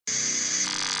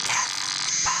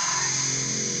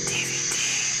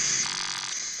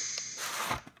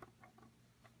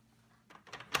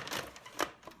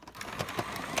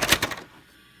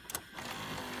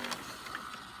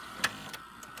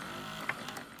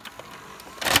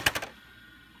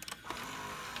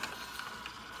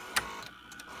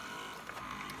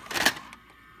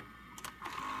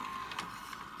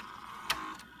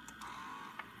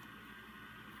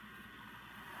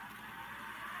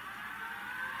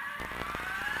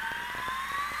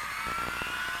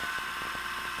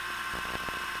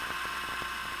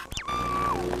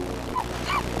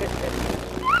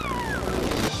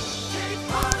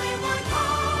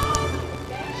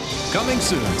Coming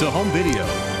soon to home video.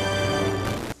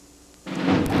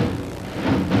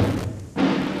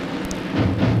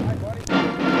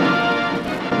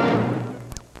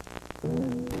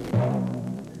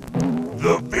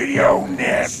 The Video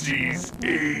Nasties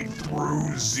A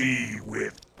through Z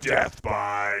with Death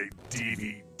by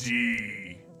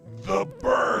DVD, The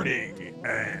Burning,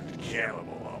 and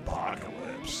Cannibal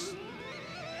Apocalypse.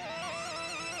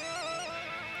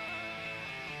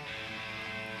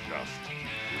 Just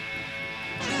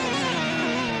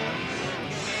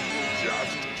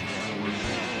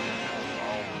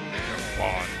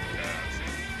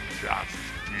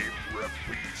keep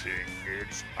repeating,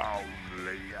 it's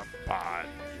only a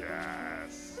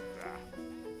podcast.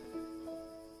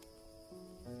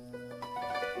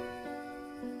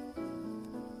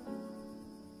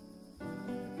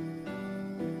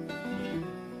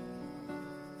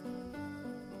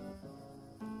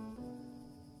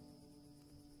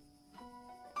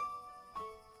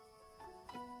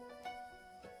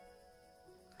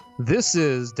 This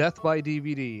is Death by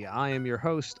DVD. I am your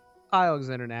host,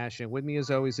 Alexander Nash, and with me as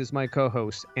always is my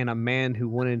co-host and a man who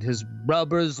wanted his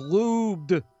rubbers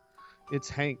lubed. It's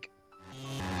Hank.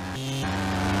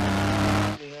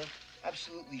 Man,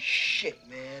 absolutely shit,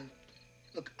 man.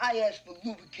 Look, I asked for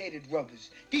lubricated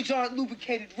rubbers. These aren't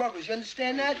lubricated rubbers, you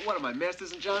understand that? What am I,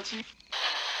 Masters and Johnson?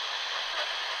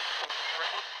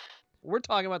 We're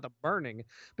talking about The Burning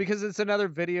because it's another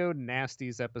Video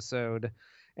Nasties episode.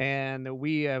 And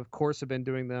we, of course, have been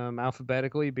doing them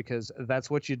alphabetically because that's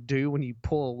what you do when you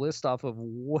pull a list off of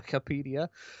Wikipedia.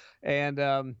 And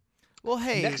well,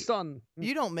 hey, next on,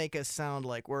 you don't make us sound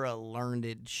like we're a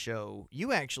learned show.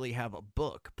 You actually have a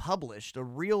book published, a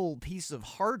real piece of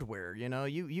hardware. You know,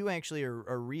 you actually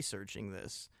are researching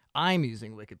this. I'm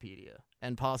using Wikipedia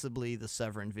and possibly the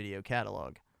Severin video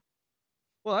catalog.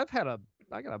 Well, I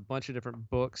got a bunch of different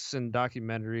books and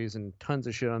documentaries and tons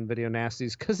of shit on Video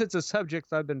Nasties because it's a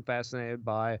subject I've been fascinated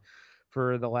by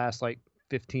for the last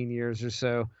 15 years or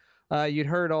so. You'd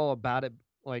heard all about it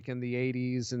like in the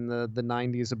 80s and the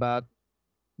 90s about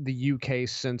the UK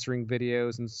censoring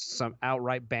videos and some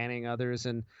outright banning others.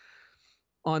 And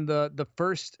on the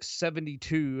first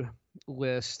 72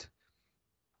 list,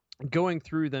 going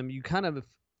through them, you kind of,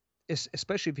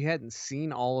 especially if you hadn't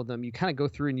seen all of them, you kind of go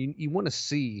through and you want to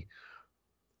see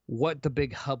what the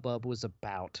big hubbub was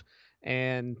about.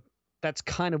 And that's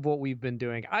kind of what we've been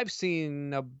doing. I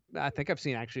think I've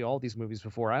seen actually all these movies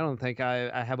before. I don't think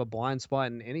I have a blind spot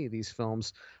in any of these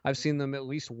films. I've seen them at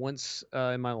least once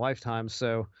in my lifetime.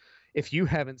 So if you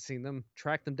haven't seen them,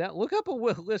 track them down. Look up a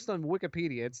list on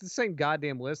Wikipedia. It's the same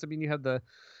goddamn list. I mean, you have the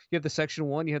section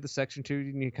 1, you have the section 2,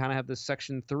 and you kind of have the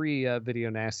section 3 Video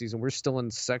Nasties, and we're still in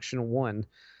section 1.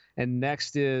 And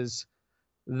next is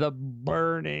The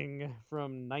Burning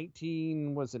from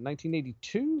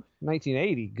 1982?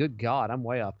 1980. Good God, I'm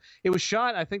way up. It was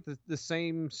shot, I think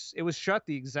it was shot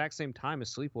the exact same time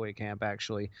as Sleepaway Camp,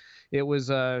 actually. It was,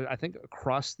 I think,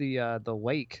 across the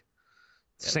lake.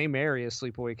 Same area as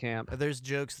Sleepaway Camp. There's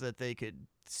jokes that they could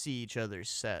see each other's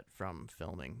set from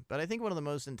filming. But I think one of the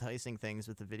most enticing things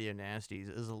with the Video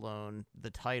Nasties is alone the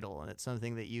title, and it's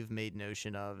something that you've made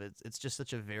notion of. It's just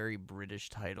such a very British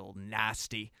title,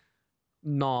 Nasty.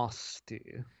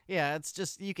 Nasty. Yeah, it's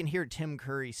just, you can hear Tim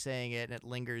Curry saying it and it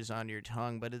lingers on your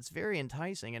tongue, but it's very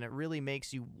enticing and it really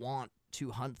makes you want to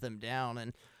hunt them down.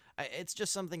 And it's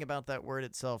just something about that word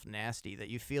itself, nasty, that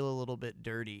you feel a little bit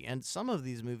dirty. And some of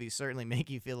these movies certainly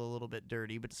make you feel a little bit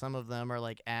dirty, but some of them are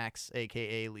like Axe,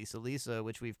 a.k.a. Lisa Lisa,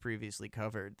 which we've previously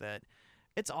covered, that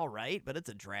it's all right, but it's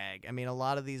a drag. I mean, a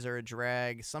lot of these are a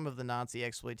drag. Some of the Nazi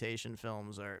exploitation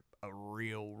films are a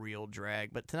real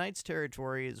drag. But tonight's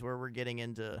territory is where we're getting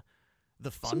into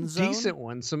the fun zone. Some decent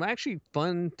ones. Some actually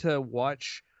fun to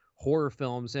watch horror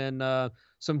films, and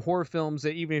some horror films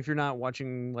that even if you're not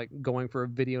watching, going for a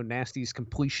Video Nasties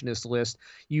completionist list,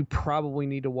 you probably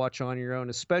need to watch on your own,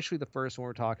 especially the first one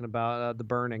we're talking about, The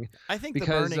Burning. I think The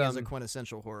Burning is a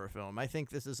quintessential horror film. I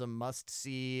think this is a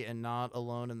must-see, and not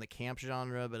alone in the camp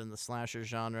genre, but in the slasher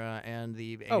genre and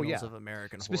the annals of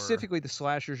American horror. Specifically the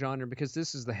slasher genre, because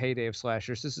this is the heyday of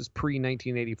slashers. This is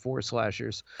pre-1984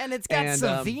 slashers. And it's got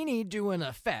Savini doing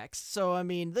effects, so, I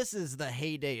mean, this is the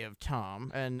heyday of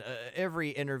Tom, and every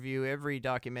interview, every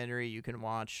documentary you can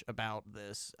watch about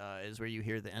this is where you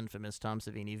hear the infamous Tom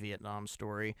Savini Vietnam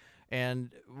story.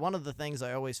 And one of the things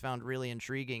I always found really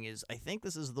intriguing is I think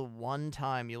this is the one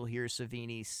time you'll hear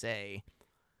Savini say,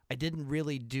 I didn't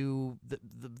really do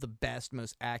the best,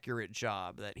 most accurate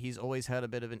job, that he's always had a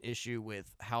bit of an issue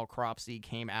with how Cropsey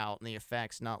came out and the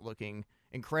effects not looking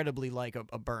incredibly like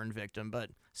a burn victim,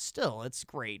 but still, it's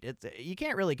great. You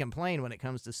can't really complain when it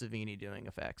comes to Savini doing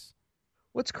effects.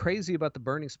 What's crazy about The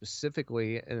Burning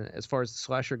specifically, as far as the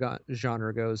slasher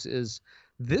genre goes, is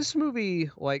this movie,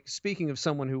 like, speaking of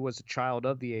someone who was a child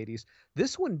of the 80s,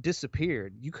 this one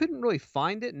disappeared. You couldn't really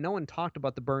find it. No one talked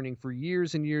about The Burning for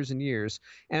years and years and years.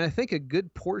 And I think a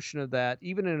good portion of that,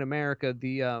 even in America,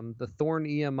 the Thorn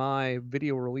EMI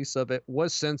video release of it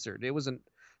was censored. It wasn't,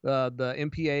 the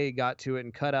MPA got to it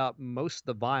and cut out most of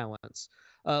the violence.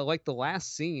 Like the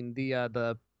last scene,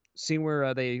 the scene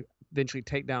where they eventually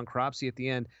take down Cropsy at the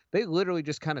end, they literally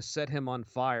just kind of set him on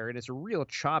fire, and it's real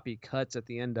choppy cuts at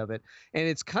the end of it, and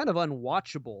it's kind of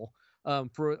unwatchable,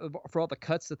 for all the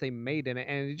cuts that they made in it,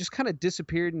 and it just kind of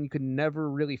disappeared, and you could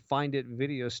never really find it in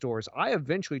video stores. I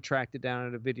eventually tracked it down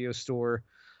at a video store,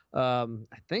 I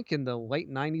think in the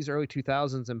late 90s, early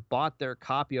 2000s, and bought their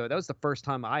copy of it. That was the first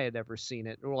time I had ever seen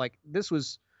it. Or like, this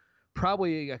was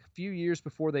probably a few years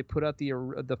before they put out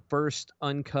the first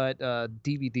uncut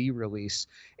DVD release.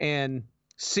 And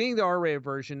seeing the R-rated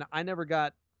version, I never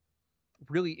got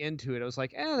really into it. I was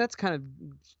like, that's kind of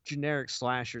generic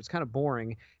slasher. It's kind of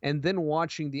boring. And then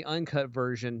watching the uncut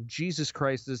version, Jesus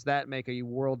Christ, does that make a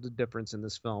world of difference in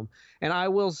this film? And I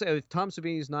will say, if Tom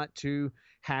Savini's not too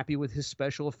happy with his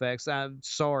special effects, I'm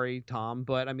sorry, Tom,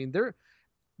 but I mean, they're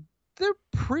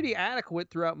pretty adequate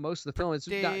throughout most of the film. It's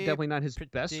definitely not his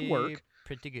best work.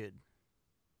 Pretty good.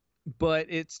 But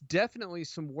it's definitely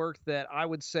some work that I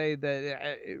would say that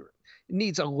it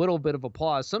needs a little bit of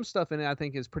applause. Some stuff in it I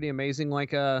think is pretty amazing.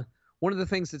 Like one of the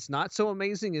things that's not so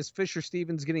amazing is Fisher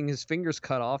Stevens getting his fingers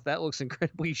cut off. That looks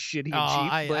incredibly shitty and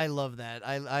cheap. I love that.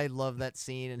 I love that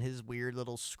scene and his weird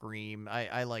little scream.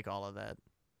 I like all of that.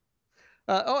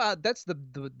 That's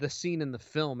the scene in the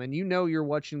film, and you're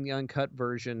watching the uncut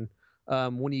version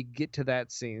when you get to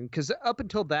that scene, because up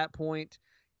until that point,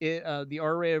 the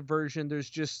R-rated version, there's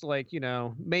just like,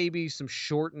 maybe some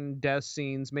shortened death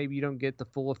scenes. Maybe you don't get the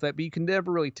full effect, but you can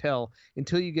never really tell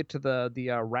until you get to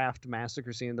the raft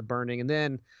massacre scene, the burning, and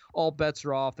then all bets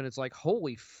are off, and it's like,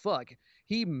 holy fuck,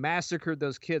 he massacred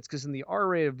those kids. Because in the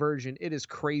R-rated version, it is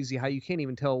crazy how you can't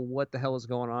even tell what the hell is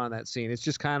going on in that scene. It's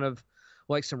just kind of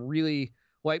like some really,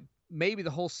 like, maybe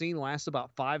the whole scene lasts about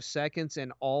 5 seconds,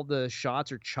 and all the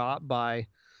shots are chopped by,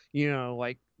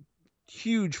 like,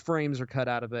 huge frames are cut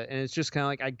out of it, and it's just kind of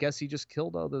like, I guess he just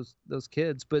killed all those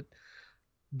kids. But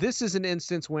this is an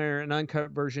instance where an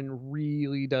uncut version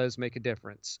really does make a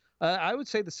difference. I would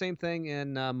say the same thing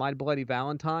in My Bloody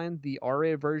Valentine. The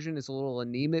R-rated version is a little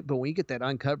anemic, but when you get that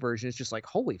uncut version, it's just like,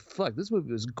 holy fuck, this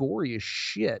movie was gory as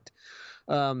shit.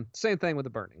 Same thing with The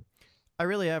Burning. I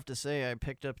really have to say, I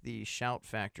picked up the Shout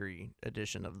Factory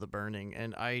edition of The Burning,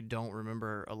 and I don't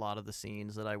remember a lot of the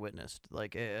scenes that I witnessed.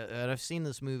 Like, and I've seen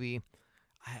this movie,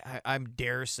 I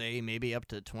dare say, maybe up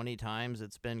to 20 times.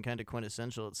 It's been kind of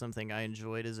quintessential. It's something I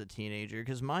enjoyed as a teenager.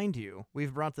 Because, mind you,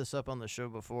 we've brought this up on the show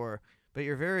before, but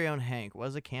your very own Hank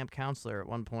was a camp counselor at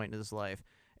one point in his life.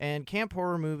 And camp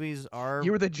horror movies are...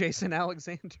 You were the Jason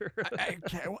Alexander.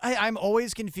 I'm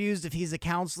always confused if he's a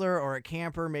counselor or a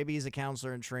camper. Maybe he's a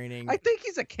counselor in training. I think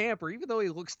he's a camper, even though he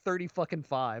looks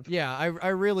 30-fucking-5. Yeah, I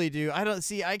really do. I don't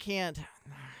see. I can't.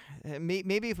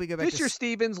 Maybe if we go back. Fisher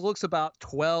Stevens looks about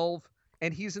 12,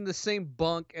 and he's in the same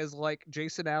bunk as like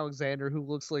Jason Alexander, who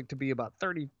looks like to be about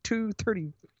 32,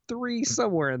 33,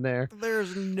 somewhere in there.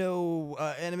 There's no,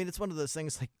 and I mean, it's one of those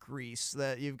things like Grease,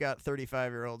 that you've got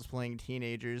 35-year-olds playing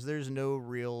teenagers. There's no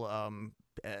real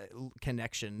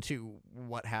connection to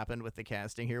what happened with the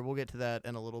casting here. We'll get to that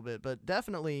in a little bit, but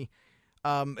definitely,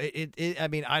 I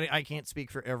mean, I can't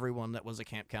speak for everyone that was a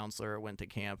camp counselor or went to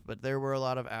camp, but there were a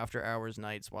lot of after-hours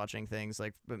nights watching things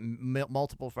like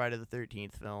multiple Friday the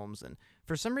 13th films, and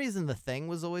for some reason, The Thing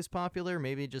was always popular,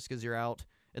 maybe just because you're out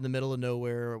in the middle of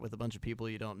nowhere with a bunch of people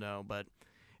you don't know, but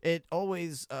it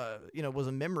always, was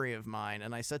a memory of mine,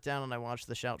 and I sat down and I watched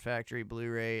the Shout Factory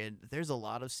Blu-ray, and there's a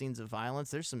lot of scenes of violence,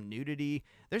 there's some nudity,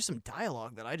 there's some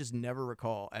dialogue that I just never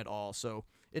recall at all, so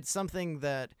it's something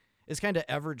that is kind of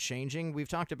ever-changing. We've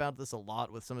talked about this a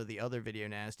lot with some of the other Video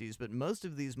Nasties, but most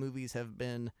of these movies have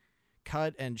been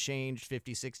cut and changed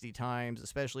 50, 60 times,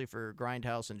 especially for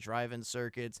grindhouse and drive-in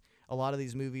circuits. A lot of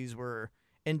these movies were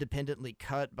independently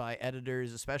cut by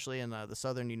editors, especially in the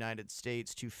southern United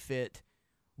States, to fit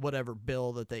whatever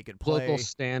bill that they could play. Local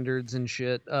standards and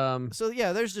shit. So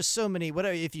yeah, there's just so many.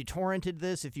 Whatever, if you torrented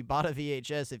this, if you bought a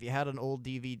VHS, if you had an old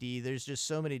DVD, there's just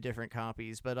so many different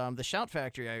copies. But the Shout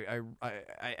Factory,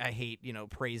 I hate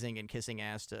praising and kissing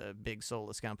ass to big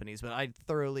soulless companies, but I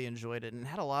thoroughly enjoyed it and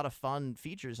had a lot of fun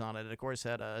features on it. It of course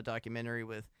had a documentary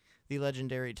with the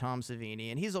legendary Tom Savini,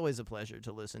 and he's always a pleasure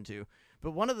to listen to.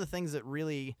 But one of the things that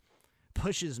really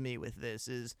pushes me with this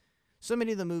is so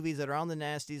many of the movies that are on the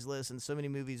Nasties list and so many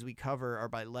movies we cover are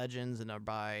by legends and are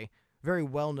by very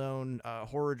well-known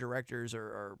horror directors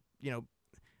or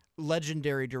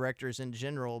legendary directors in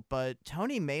general, but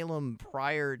Tony Malum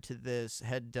prior to this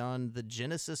had done the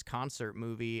Genesis concert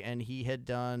movie, and he had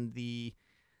done the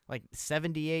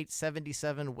 78,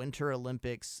 77 Winter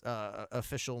Olympics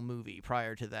official movie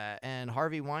prior to that. And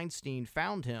Harvey Weinstein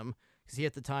found him because he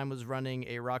at the time was running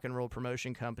a rock and roll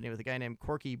promotion company with a guy named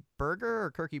Corky Berger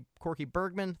or Corky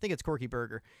Bergman. I think it's Corky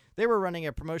Berger. They were running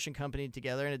a promotion company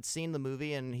together and had seen the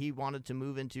movie, and he wanted to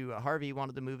move into Harvey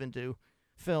wanted to move into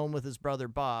film with his brother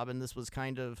Bob, and this was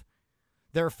kind of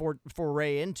their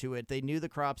foray into it. They knew the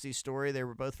Cropsey story. They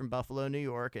were both from Buffalo, New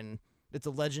York, and it's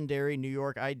a legendary New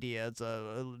York idea. It's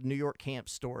a New York camp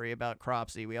story about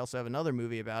Cropsey. We also have another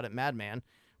movie about it, Madman,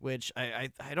 which I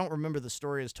don't remember the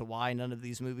story as to why none of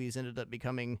these movies ended up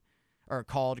becoming or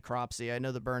called Cropsey. I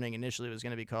know The Burning initially was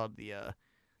going to be called the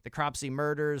Cropsey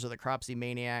Murders or the Cropsey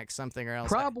Maniacs, something or else.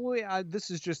 Probably,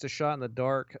 this is just a shot in the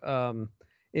dark.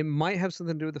 It might have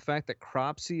something to do with the fact that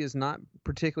Cropsey is not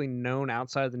particularly known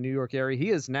outside of the New York area. He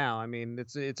is now. I mean,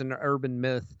 it's an urban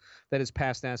myth that is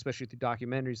passed down, especially through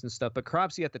documentaries and stuff. But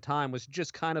Cropsey at the time was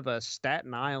just kind of a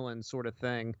Staten Island sort of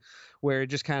thing, where it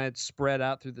just kind of spread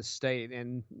out through the state,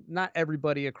 and not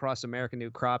everybody across America knew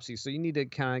Cropsey. So you need to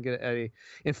kind of get a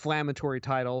inflammatory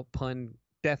title, pun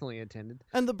definitely intended.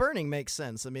 And The Burning makes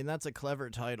sense. I mean, that's a clever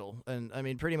title. And I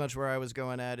mean, pretty much where I was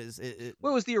going at is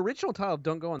Well, it was the original title of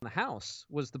Don't Go in the House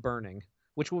was The Burning,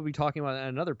 which we'll be talking about at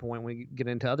another point when we get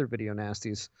into other video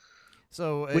nasties.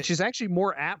 So, which is actually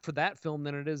more apt for that film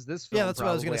than it is this film. Yeah, that's probably,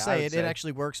 what I was going to say. It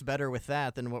actually works better with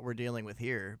that than what we're dealing with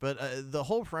here. But the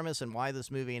whole premise and why this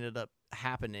movie ended up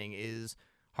happening is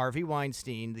Harvey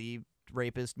Weinstein, the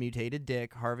rapist, mutated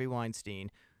dick, Harvey Weinstein,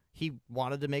 he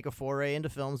wanted to make a foray into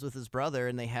films with his brother,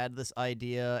 and they had this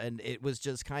idea, and it was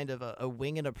just kind of a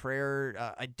wing and a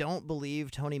prayer. I don't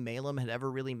believe Tony Malum had ever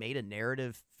really made a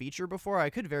narrative feature before. I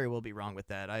could very well be wrong with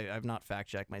that. I've not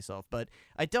fact-checked myself, but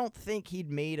I don't think he'd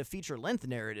made a feature-length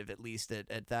narrative, at least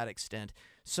at that extent.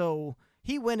 So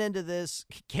he went into this,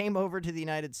 came over to the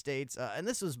United States, and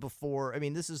this was before, I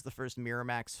mean, this is the first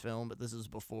Miramax film, but this is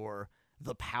before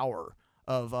the power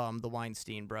of the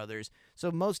Weinstein brothers.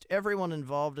 So most everyone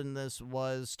involved in this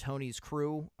was Tony's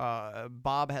crew.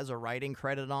 Bob has a writing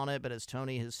credit on it, but as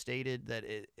Tony has stated, that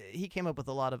he came up with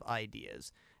a lot of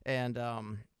ideas. And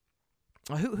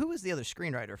who was the other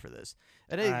screenwriter for this?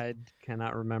 I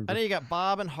cannot remember. I know you got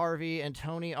Bob and Harvey, and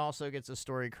Tony also gets a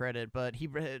story credit, but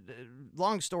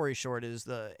long story short is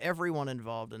everyone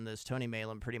involved in this, Tony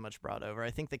Malum pretty much brought over.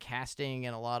 I think the casting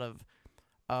and a lot of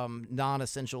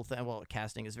non-essential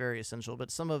casting is very essential,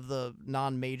 but some of the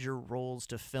non-major roles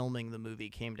to filming the movie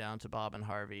came down to Bob and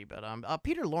Harvey. But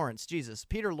Peter Lawrence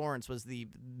was the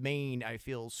main, I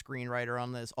feel, screenwriter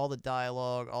on this. All the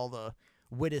dialogue, all the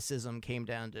witticism came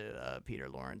down to Peter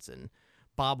Lawrence and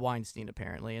Bob Weinstein,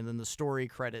 apparently. And then the story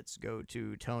credits go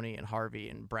to Tony and Harvey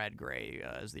and Brad Gray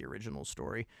as the original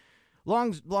story.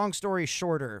 Long story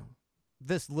shorter,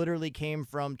 this literally came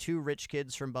from two rich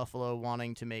kids from Buffalo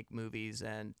wanting to make movies,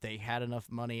 and they had enough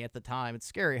money at the time. It's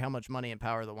scary how much money and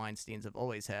power the Weinsteins have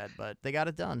always had, but they got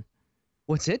it done.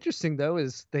 What's interesting, though,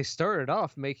 is they started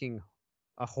off making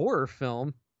a horror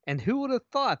film, and who would have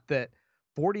thought that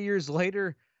 40 years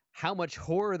later, how much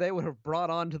horror they would have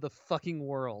brought onto the fucking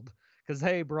world? Because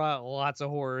they brought lots of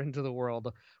horror into the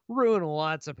world, ruined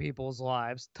lots of people's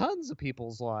lives, tons of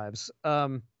people's lives.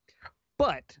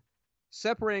 But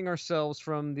separating ourselves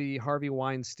from the Harvey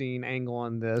Weinstein angle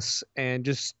on this and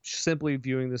just simply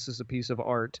viewing this as a piece of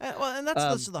art. And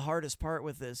that's the hardest part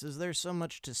with this, is there's so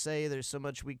much to say. There's so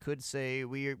much we could say.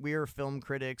 We are film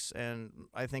critics, and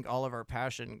I think all of our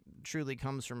passion truly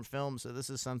comes from film. So this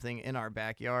is something in our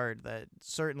backyard that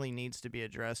certainly needs to be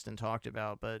addressed and talked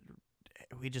about, but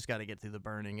we just got to get through The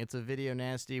Burning. It's a video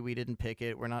nasty. We didn't pick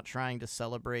it. We're not trying to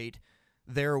celebrate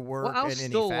their work in any facet. I'll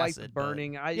still like The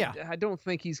Burning. I don't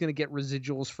think he's going to get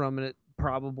residuals from it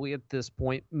probably at this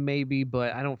point, maybe,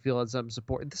 but I don't feel it's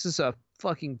support. This is a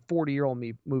fucking 40-year-old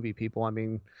movie, people. I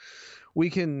mean, we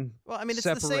can it's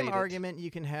the same argument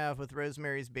you can have with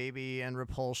Rosemary's Baby and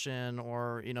Repulsion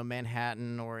or,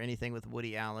 Manhattan or anything with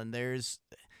Woody Allen.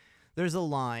 There's a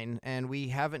line, and we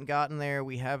haven't gotten there.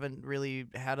 We haven't really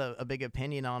had a big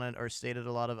opinion on it or stated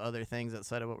a lot of other things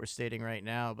outside of what we're stating right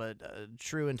now. But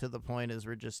true and to the point is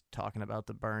we're just talking about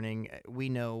The Burning. We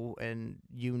know, and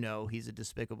he's a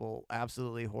despicable,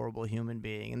 absolutely horrible human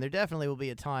being. And there definitely will be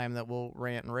a time that we'll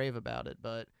rant and rave about it.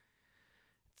 But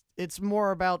it's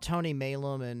more about Tony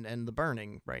Malum and The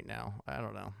Burning right now. I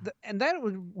don't know. And that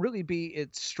would really be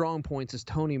its strong points, is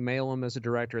Tony Malum as a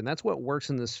director. And that's what works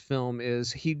in this film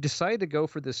is he decided to go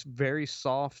for this very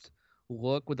soft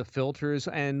look with the filters,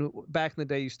 and back in the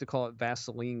day used to call it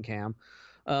Vaseline cam.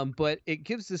 But it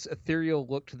gives this ethereal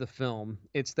look to the film.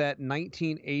 It's that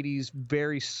 1980s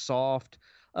very soft.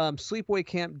 Sleepaway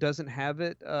Camp doesn't have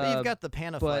it. But you've got the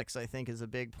Panaflex, I think, is a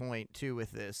big point too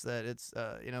with this. That it's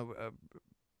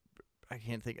I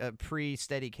can't think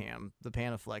pre-Steadicam, the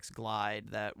Panaflex Glide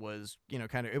that was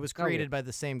kind of, it was created by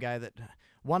the same guy that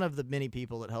one of the many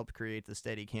people that helped create the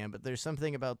Steadicam. But there's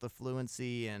something about the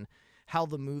fluency and how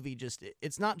the movie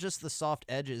it's not just the soft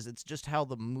edges, it's just how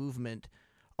the movement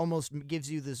almost gives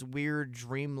you this weird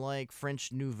dreamlike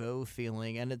French Nouveau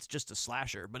feeling, and it's just a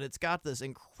slasher, but it's got this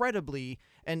incredibly,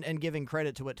 and giving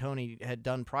credit to what Tony had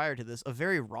done prior to this, a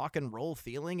very rock and roll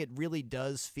feeling. It really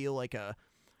does feel like a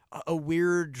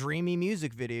weird dreamy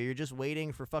music video. You're just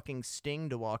waiting for fucking Sting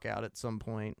to walk out at some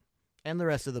point, and the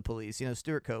rest of the Police.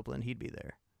 Stuart Copeland, he'd be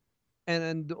there.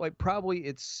 And like probably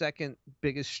its second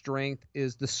biggest strength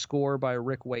is the score by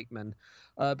Rick Wakeman,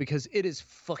 because it is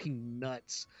fucking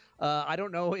nuts. I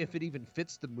don't know if it even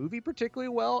fits the movie particularly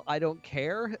well. I don't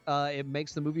care. It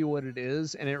makes the movie what it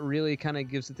is, and it really kind of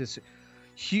gives it this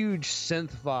huge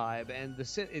synth vibe, and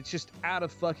it's just out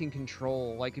of fucking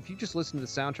control. Like if you just listen to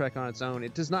the soundtrack on its own,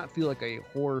 it does not feel like a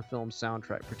horror film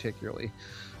soundtrack particularly.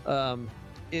 I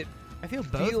feel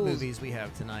both movies we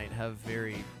have tonight have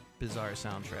very bizarre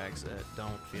soundtracks that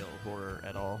don't feel horror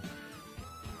at all.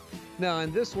 No,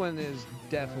 and this one is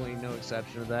definitely no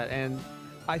exception to that, and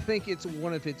I think it's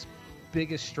one of its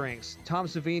biggest strengths. Tom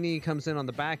Savini comes in on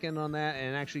the back end on that,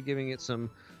 and actually giving it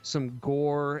some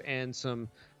gore and some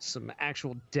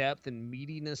actual depth and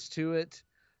meatiness to it.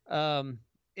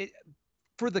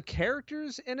 For the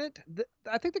characters in it,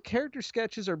 I think the character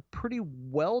sketches are pretty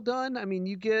well done. I mean,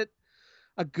 you get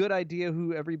a good idea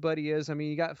who everybody is. I mean,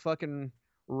 you got fucking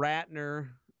Ratner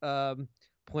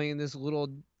playing this little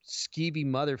skeevy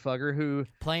motherfucker who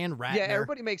playing Ratner. Yeah,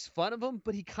 everybody makes fun of him,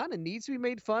 but he kind of needs to be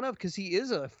made fun of because he is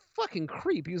a fucking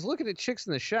creep. He was looking at chicks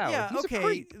in the shower. Yeah, He's okay. a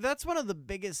creep. That's one of the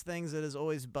biggest things that has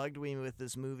always bugged me with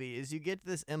this movie is you get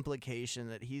this implication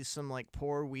that he's some like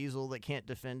poor weasel that can't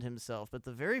defend himself. But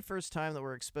the very first time that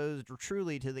we're exposed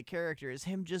truly to the character is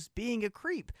him just being a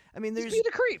creep. I mean, He's being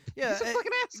a creep. Yeah, He's a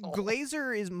fucking asshole.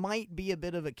 Glazer might be a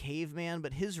bit of a caveman,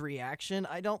 but his reaction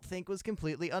I don't think was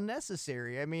completely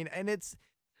unnecessary. I mean, and it's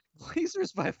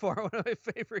Glazer's by far one of my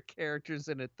favorite characters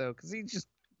in it, though, because he's just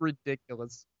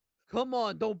ridiculous. Come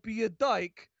on, don't be a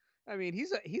dyke. I mean,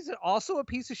 he's also a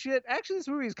piece of shit. Actually, this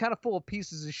movie is kind of full of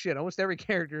pieces of shit. Almost every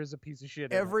character is a piece of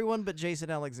shit. Everyone but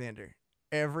Jason Alexander.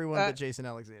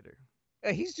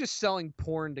 He's just selling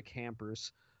porn to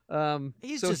campers.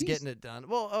 He's getting it done.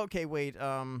 Well, okay, wait.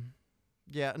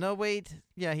 Yeah, no, wait.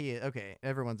 Yeah, he is. Okay,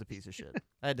 everyone's a piece of shit.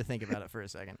 I had to think about it for a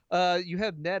second. You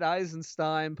have Ned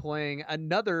Eisenstein playing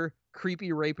another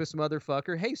creepy rapist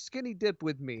motherfucker. Hey, skinny dip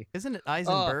with me. Isn't it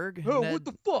Eisenberg? What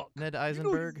the fuck? Ned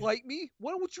Eisenberg? You like me?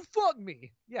 Why don't you fuck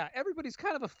me? Yeah, everybody's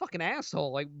kind of a fucking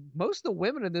asshole. Like, most of the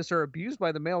women in this are abused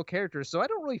by the male characters, so I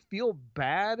don't really feel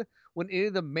bad when any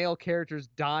of the male characters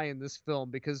die in this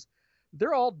film because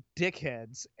they're all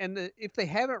dickheads, and if they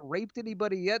haven't raped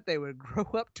anybody yet, they would grow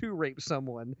up to rape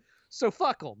someone. So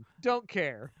fuck them. Don't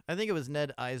care. I think it was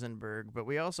Ned Eisenberg, but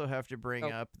we also have to bring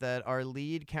up that our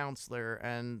lead counselor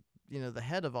and the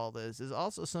head of all this is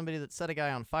also somebody that set a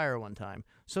guy on fire one time.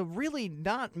 So really,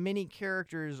 not many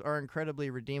characters are incredibly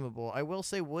redeemable. I will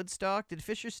say Woodstock. Did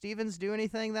Fisher Stevens do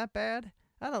anything that bad?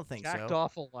 I don't think so. Jacked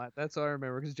off a lot. That's all I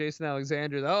remember. Because Jason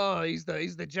Alexander, he's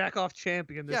the jack off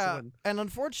champion. This one. And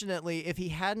unfortunately, if he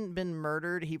hadn't been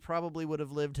murdered, he probably would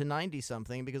have lived to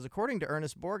 90-something. Because according to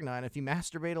Ernest Borgnine, if you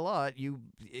masturbate a lot, you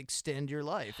extend your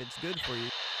life. It's good for you.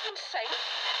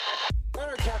 On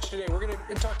our couch today, we're going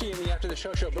to talk to you in the After the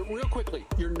Show show, but real quickly,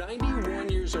 you're 91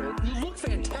 years old. You look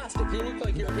fantastic. You look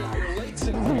like you're late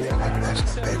 60s. I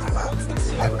masturbate a lot.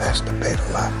 I masturbate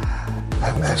a lot.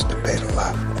 I masturbate a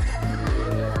lot.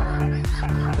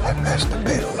 I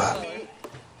masturbate a lot.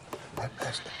 I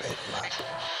masturbate a lot.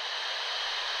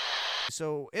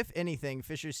 So, if anything,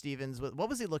 Fisher Stevens, what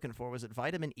was he looking for? Was it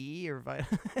vitamin E or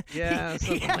Yeah,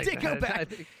 he had like to go that. back.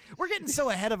 We're getting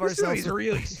so ahead of ourselves. He's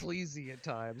really sleazy at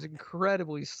times,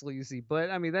 incredibly sleazy.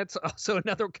 But I mean, that's also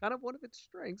another kind of one of its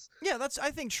strengths. Yeah, that's I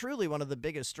think truly one of the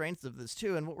biggest strengths of this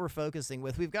too, and what we're focusing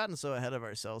with. We've gotten so ahead of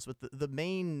ourselves, but the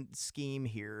main scheme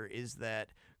here is that.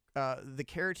 The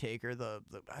caretaker,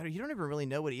 you don't even really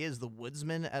know what he is. The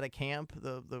woodsman at a camp,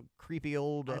 the creepy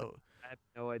old. I have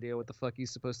no idea what the fuck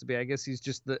he's supposed to be. I guess he's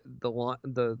just the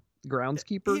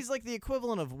groundskeeper. He's like the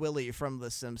equivalent of Willie from The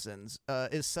Simpsons.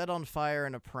 Is set on fire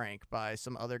in a prank by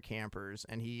some other campers,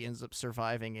 and he ends up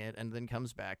surviving it, and then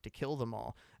comes back to kill them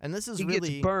all. And this is he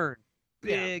really gets burned.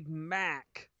 Big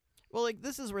Mac. Well, like,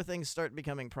 this is where things start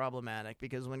becoming problematic,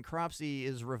 because when Cropsey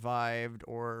is revived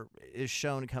or is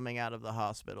shown coming out of the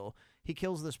hospital, he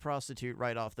kills this prostitute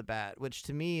right off the bat, which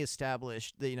to me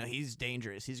established that, he's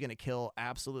dangerous. He's going to kill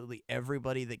absolutely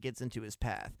everybody that gets into his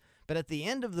path. But at the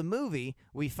end of the movie,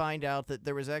 we find out that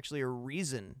there was actually a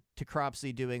reason to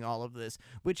Cropsey doing all of this,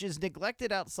 which is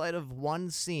neglected outside of one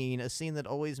scene, a scene that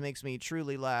always makes me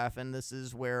truly laugh, and this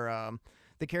is where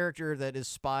the character that is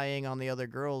spying on the other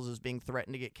girls is being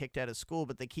threatened to get kicked out of school,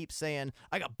 but they keep saying,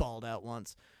 I got balled out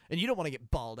once. And you don't want to get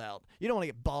balled out. You don't want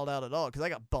to get balled out at all, because I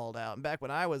got balled out. And back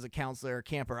when I was a counselor or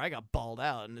camper, I got balled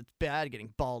out, and it's bad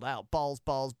getting balled out. Balls,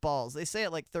 balls, balls. They say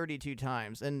it like 32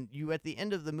 times, and you at the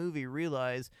end of the movie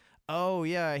realize, oh,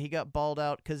 yeah, he got balled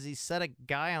out because he set a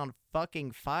guy on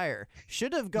fucking fire.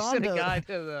 Should have gone Sent a guy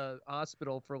to the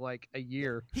hospital for like a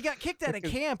year. He got kicked out of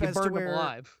camp he as to burned him where,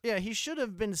 alive. yeah, he should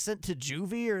have been sent to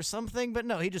juvie or something, but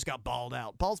no, he just got balled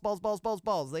out. Balls, balls, balls, balls,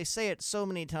 balls. They say it so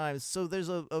many times, so there's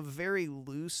a very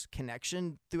loose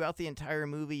connection throughout the entire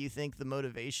movie. You think the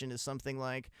motivation is something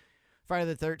like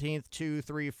Friday the 13th, 2,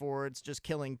 3, 4, it's just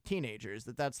killing teenagers.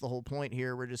 That's the whole point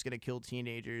here. We're just going to kill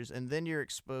teenagers. And then you're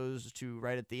exposed to,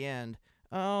 right at the end,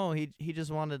 oh, he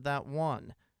just wanted that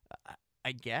one.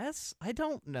 I guess? I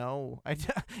don't know.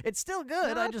 It's still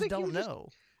good. No, I just don't know.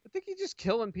 I think he's just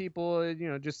killing people,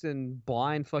 just in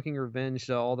blind fucking revenge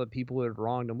to all the people who had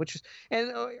wronged him.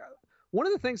 One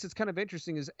of the things that's kind of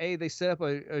interesting is they set up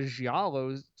a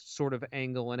giallo sort of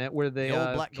angle in it, where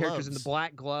the characters in the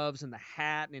black gloves and the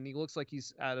hat, and he looks like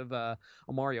he's out of a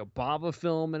Mario Bava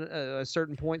film at a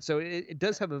certain point. So it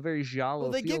does have a very giallo.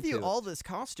 Well, they feel give you to all it. this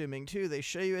costuming too. They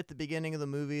show you at the beginning of the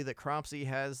movie that Cropsey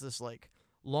has this like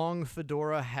long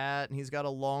fedora hat, and he's got a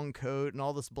long coat and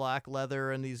all this black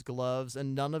leather and these gloves,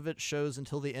 and none of it shows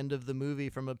until the end of the movie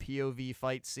from a POV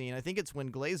fight scene. I think it's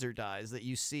when Glazer dies that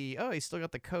you see, oh, he's still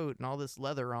got the coat and all this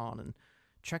leather on and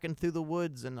trekking through the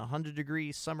woods in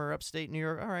 100-degree summer upstate New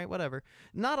York. All right, whatever.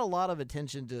 Not a lot of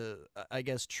attention to, I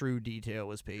guess, true detail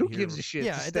was paid Who here. gives a shit?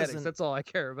 Yeah, Aesthetics, that's all I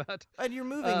care about. And you're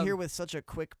moving here with such a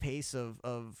quick pace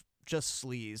of just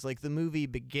sleaze. Like, the movie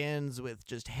begins with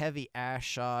just heavy ass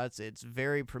shots. It's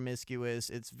very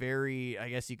promiscuous. It's very, I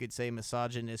guess you could say,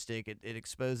 misogynistic. It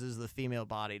exposes the female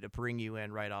body to bring you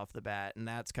in right off the bat, and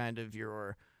that's kind of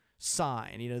your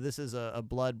sign. This is a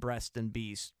blood, breast, and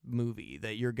beast movie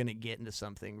that you're going to get into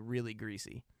something really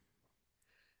greasy.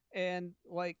 And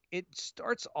it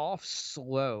starts off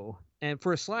slow, and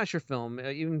for a slasher film,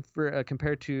 even for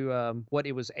compared to what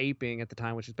it was aping at the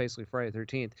time, which is basically Friday the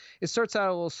 13th, it starts out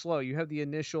a little slow. You have the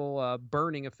initial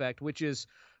burning effect, which is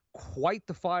quite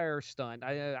the fire stunt.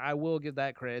 I will give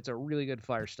that credit. It's a really good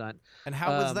fire stunt. And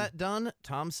how was that done?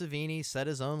 Tom Savini set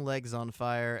his own legs on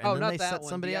fire, and then they set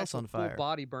somebody else on fire. Full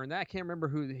body burn. That I can't remember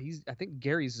who I think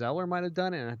Gary Zeller might have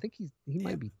done it, and I think he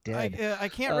might be dead. I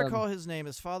can't recall his name.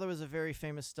 His father was a very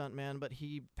famous stuntman, but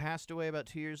he passed away about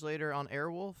 2 years later on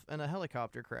Airwolf in a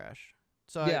helicopter crash.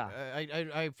 So yeah,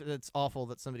 it's awful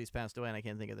that somebody's passed away and I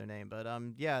can't think of their name. But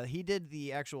yeah, he did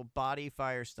the actual body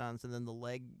fire stunts, and then the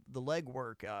leg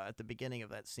work at the beginning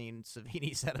of that scene.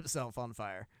 Savini set himself on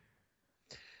fire.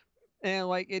 And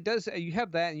it does, you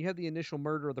have that, and you have the initial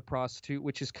murder of the prostitute,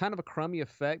 which is kind of a crummy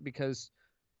effect because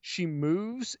she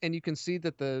moves, and you can see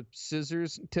that the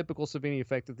scissors, typical Savini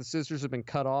effect, that the scissors have been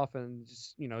cut off, and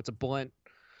just, it's a blunt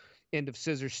end of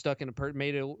scissors stuck in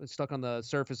stuck on the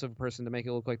surface of a person to make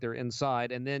it look like they're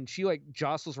inside, and then she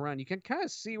jostles around. You can kind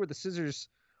of see where the scissors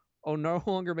are no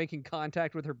longer making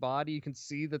contact with her body. You can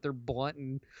see that they're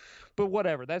blunt, but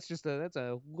whatever. That's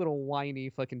a little whiny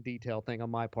fucking detail thing on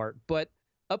my part. But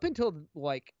up until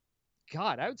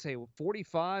God, I would say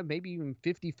 45, maybe even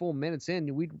 50 full minutes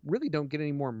in, we really don't get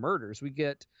any more murders. We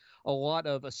get a lot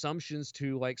of assumptions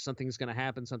to something's going to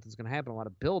happen, a lot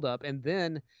of buildup, and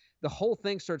then the whole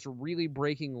thing starts really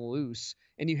breaking loose,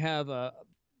 and you have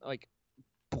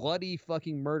bloody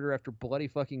fucking murder after bloody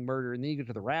fucking murder, and then you get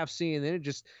to the raft scene, and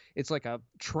then it's like a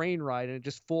train ride, and it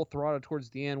just full throttle towards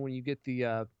the end when you get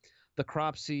the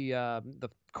Cropsey, the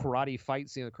karate fight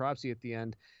scene of the Cropsey at the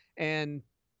end. And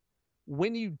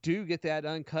when you do get that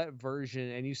uncut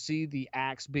version and you see the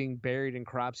axe being buried in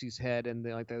Cropsey's head and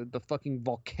the fucking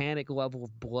volcanic level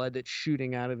of blood that's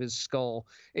shooting out of his skull,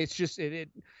 it's just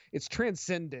it's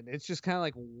transcendent. It's just kind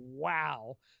of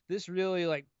wow, this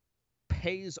really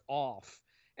pays off.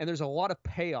 And there's a lot of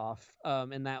payoff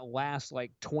in that last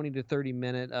 20 to 30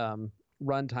 minute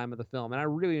runtime of the film, and I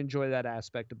really enjoy that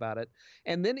aspect about it.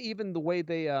 And then even the way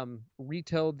they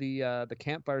retell the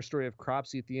campfire story of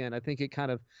Cropsey at the end, I think it kind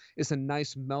of is a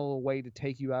nice mellow way to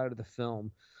take you out of the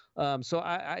film. So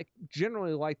I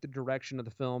generally like the direction of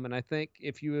the film, and I think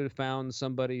if you had found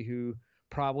somebody who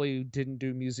probably didn't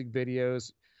do music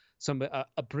videos.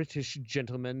 A British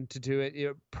gentleman to do it.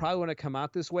 It probably wouldn't come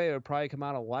out this way. It would probably come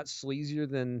out a lot sleazier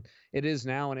than it is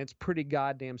now, and it's pretty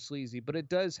goddamn sleazy. But it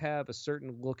does have a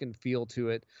certain look and feel to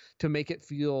it to make it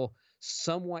feel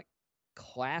somewhat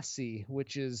classy,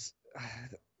 which is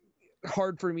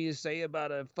hard for me to say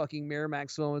about a fucking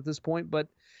Miramax film at this point. But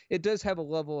it does have a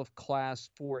level of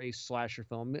class for a slasher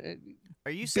film.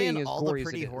 Are you saying as All the gory as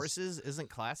Pretty it is. Horses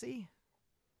isn't classy?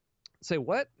 Say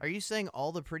what? Are you saying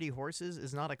All the Pretty Horses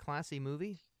is not a classy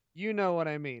movie? You know what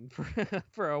I mean.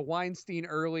 For a Weinstein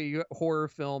early horror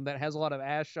film that has a lot of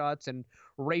ass shots and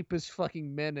rapist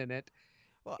fucking men in it,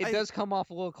 Well, it does come off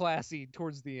a little classy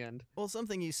towards the end. Well,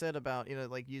 something you said about,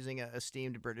 like using a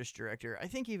esteemed British director, I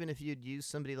think even if you'd used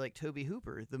somebody like Toby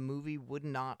Hooper, the movie would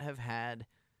not have had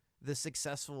the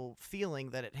successful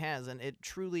feeling that it has. And it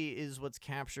truly is what's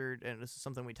captured, and this is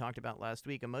something we talked about last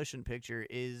week, a motion picture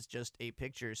is just a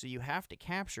picture, so you have to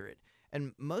capture it.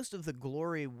 And most of the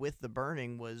glory with The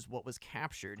Burning was what was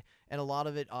captured, and a lot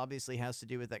of it obviously has to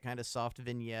do with that kind of soft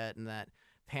vignette and that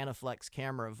Panaflex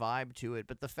camera vibe to it.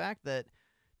 But the fact that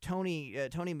Tony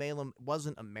Maylam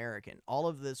wasn't American. All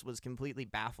of this was completely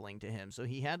baffling to him. So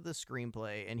he had the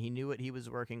screenplay, and he knew what he was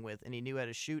working with, and he knew how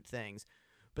to shoot things.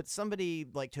 But somebody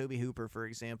like Toby Hooper, for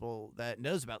example, that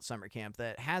knows about summer camp,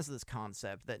 that has this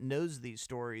concept, that knows these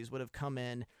stories, would have come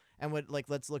in and would, like,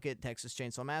 let's look at Texas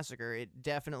Chainsaw Massacre. It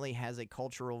definitely has a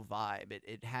cultural vibe.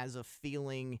 It has a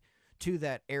feeling to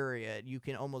that area. You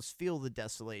can almost feel the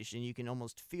desolation. You can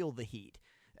almost feel the heat.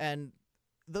 And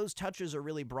those touches are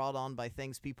really brought on by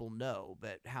things people know,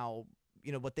 but how,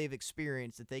 what they've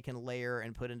experienced that they can layer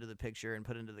and put into the picture and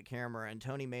put into the camera. And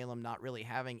Tony Maylam, not really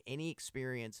having any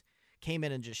experience, came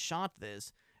in and just shot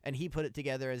this, and he put it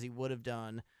together as he would have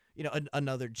done,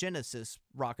 another Genesis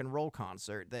rock and roll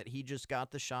concert, that he just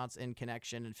got the shots in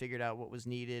connection and figured out what was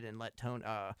needed and let Tom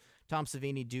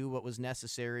Savini do what was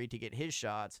necessary to get his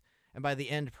shots. And by the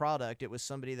end product, it was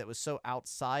somebody that was so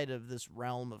outside of this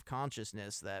realm of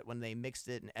consciousness that when they mixed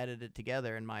it and edited it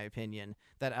together, in my opinion,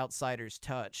 that outsider's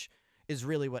touch is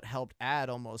really what helped add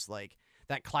almost like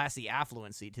that classy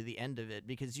affluency to the end of it.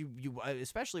 Because you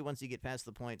especially once you get past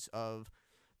the points of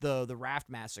the raft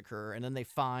massacre, and then they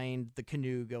find the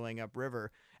canoe going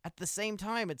upriver. At the same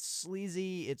time, it's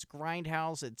sleazy, it's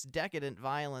grindhouse, it's decadent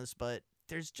violence, but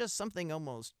there's just something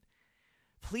almost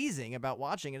pleasing about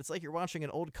watching it. It's like you're watching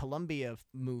an old Columbia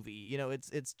movie.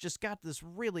 It's just got this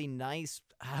really nice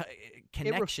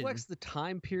connection. It reflects the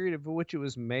time period of which it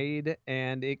was made,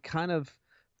 and it kind of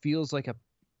feels like a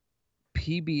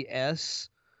PBS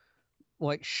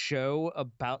like show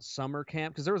about summer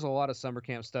camp, because there was a lot of summer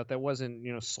camp stuff that wasn't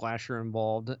slasher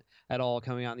involved at all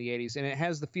coming out in the 80s, and it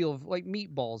has the feel of like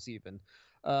Meatballs even,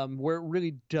 where it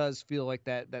really does feel like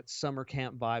that summer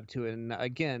camp vibe to it. And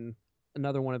again,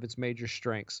 another one of its major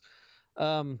strengths.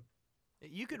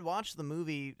 You could watch the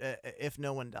movie if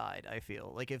no one died, I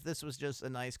feel. Like, if this was just a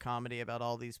nice comedy about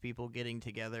all these people getting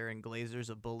together and Glazer's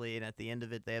a bully, and at the end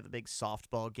of it they have a big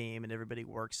softball game and everybody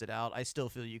works it out, I still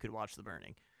feel you could watch The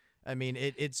Burning. I mean,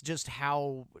 it's just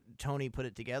how Tony put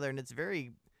it together, and it's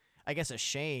very, I guess, a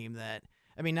shame that,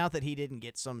 not that he didn't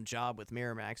get some job with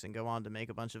Miramax and go on to make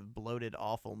a bunch of bloated,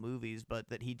 awful movies, but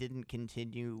that he didn't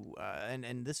continue,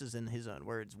 and this is in his own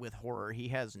words, with horror. He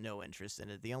has no interest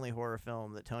in it. The only horror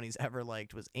film that Tony's ever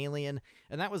liked was Alien,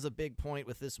 and that was a big point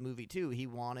with this movie, too. He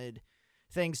wanted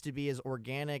things to be as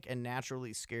organic and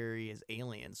naturally scary as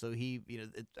Alien, so he,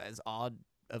 as odd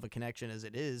of a connection as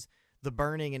it is, The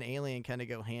Burning and Alien kind of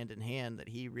go hand in hand, that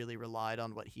he really relied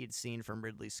on what he had seen from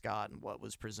Ridley Scott and what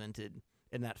was presented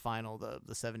in that final,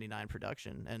 the 79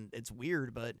 production. And it's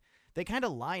weird, but they kind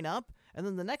of line up, and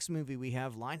then the next movie we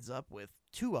have lines up with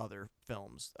two other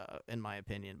films, in my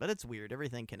opinion. But it's weird.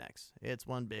 Everything connects. It's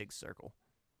one big circle.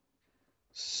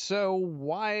 So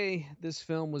why this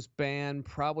film was banned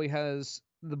probably has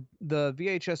the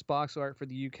VHS box art for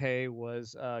the UK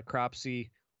was Cropsey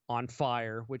on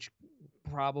Fire, which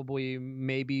probably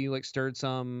maybe like stirred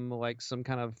some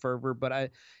kind of fervor,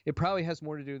 but it probably has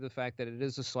more to do with the fact that it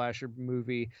is a slasher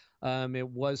movie. It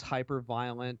was hyper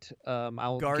violent.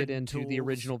 I'll Garden get into tools. the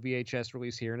original VHS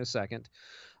release here in a second.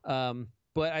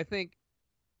 But I think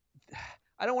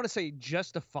I don't want to say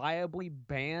justifiably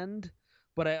banned,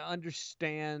 but I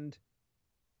understand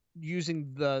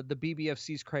using the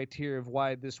BBFC's criteria of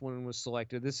why this one was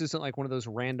selected. This isn't like one of those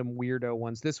random weirdo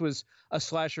ones. This was a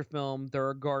slasher film. There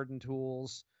are garden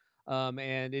tools,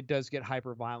 and it does get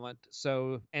hyper violent.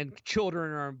 So, and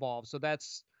children are involved. So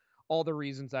that's all the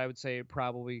reasons I would say it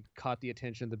probably caught the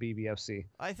attention of the BBFC.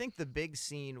 I think the big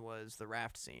scene was the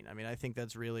raft scene. I mean, I think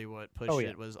that's really what pushed Oh,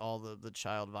 yeah. it, was all the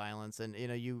child violence. And,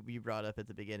 you brought up at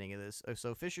the beginning of this.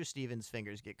 So Fisher Stevens'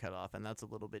 fingers get cut off, and that's a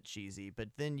little bit cheesy. But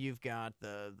then you've got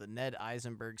the Ned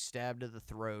Eisenberg stab to the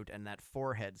throat and that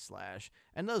forehead slash,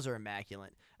 and those are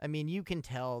immaculate. I mean, you can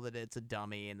tell that it's a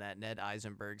dummy and that Ned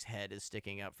Eisenberg's head is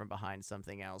sticking up from behind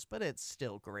something else, but it's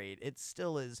still great. It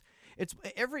still is. It's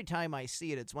every time I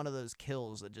see it, it's one of those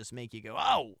kills that just make you go,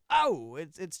 oh, oh.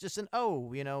 It's just an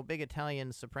oh, big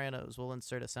Italian Sopranos. We'll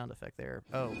insert a sound effect there.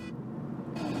 Oh.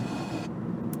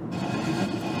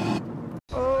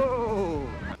 Oh.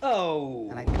 Oh.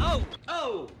 And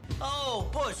Oh,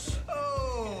 Bush.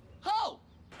 Oh. Ho.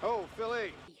 Oh,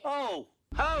 Philly. Oh.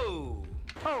 Ho.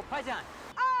 Oh, Paisan.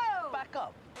 Oh. Back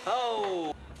up.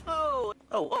 Oh. Oh.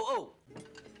 Oh. Oh.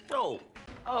 Oh.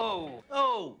 Oh.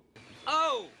 Oh.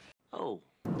 Oh. Oh.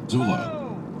 Zula.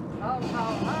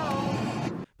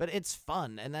 But it's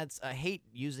fun, and I hate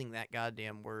using that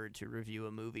goddamn word to review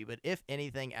a movie, but if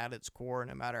anything at its core,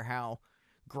 no matter how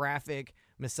graphic,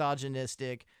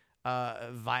 misogynistic,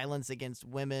 violence against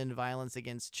women, violence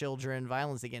against children,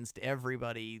 violence against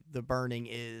everybody, The Burning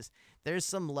is, there's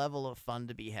some level of fun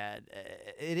to be had.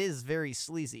 It is very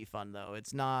sleazy fun, though.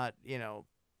 It's not,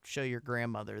 show your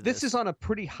grandmother this. This is on a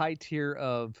pretty high tier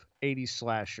of 80s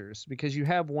slashers, because you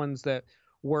have ones that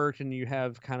worked and you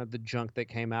have kind of the junk that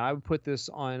came out. I would put this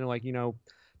on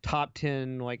top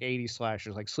 10 80s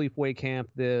slashers, like Sleepaway Camp,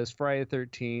 Friday the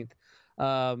 13th,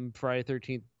 Friday the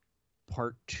 13th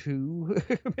Part 2,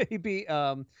 maybe.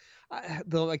 The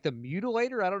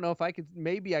Mutilator, I don't know if I could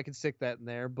stick that in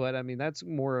there, but I mean that's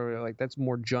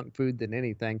more junk food than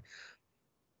anything.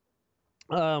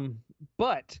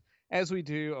 But as we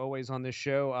do always on this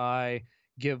show, I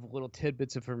give little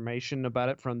tidbits of information about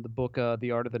it from the book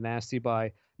The Art of the Nasty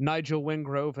by Nigel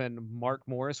Wingrove and Mark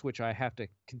Morris, which I have to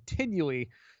continually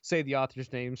say the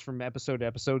authors' names from episode to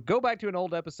episode. Go back to an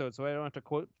old episode so I don't have to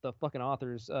quote the fucking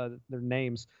authors, their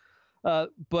names.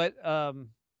 But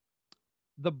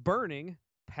The Burning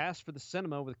passed for the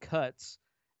cinema with cuts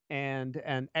and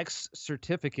an X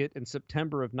certificate in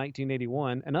September of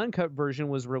 1981. An uncut version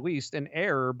was released in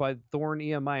error by Thorn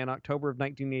EMI in October of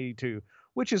 1982,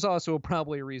 which is also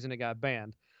probably a reason it got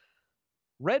banned.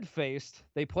 Red-faced,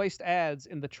 they placed ads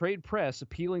in the trade press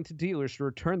appealing to dealers to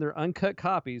return their uncut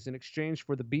copies in exchange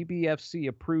for the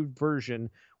BBFC-approved version,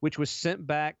 which was sent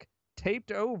back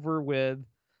taped over with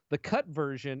the cut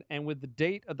version and with the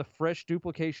date of the fresh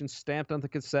duplication stamped on the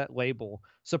cassette label.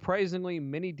 Surprisingly,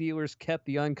 many dealers kept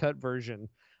the uncut version.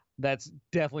 That's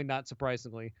definitely not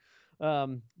surprisingly.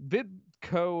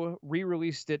 Vidco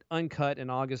re-released it uncut in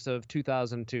August of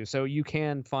 2002, so you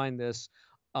can find this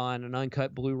on an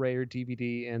uncut Blu-ray or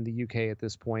DVD in the UK at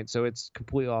this point, so it's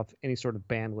completely off any sort of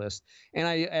ban list. And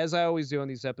as I always do on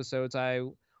these episodes, I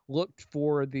looked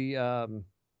for the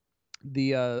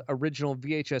original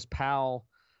VHS PAL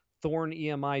Thorn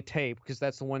EMI tape, because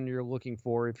that's the one you're looking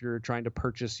for if you're trying to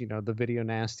purchase, the Video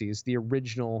Nasties, the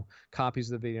original copies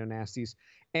of the Video Nasties.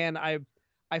 And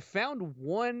I found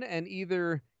one, and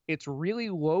either it's really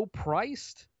low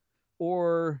priced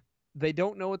or they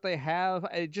don't know what they have.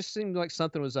 It just seemed like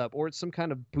something was up, or it's some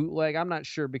kind of bootleg. I'm not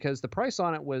sure, because the price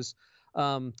on it was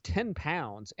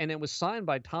 £10, and it was signed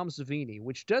by Tom Savini,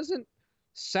 which doesn't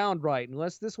sound right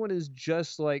unless this one is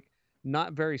just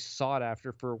not very sought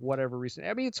after for whatever reason.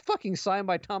 I mean, it's fucking signed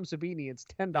by Tom Savini. It's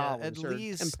 $10 at or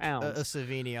least £10. A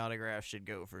Savini autograph should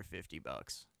go for $50.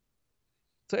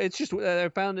 So it's just, I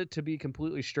found it to be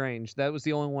completely strange. That was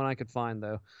the only one I could find,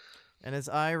 though. And as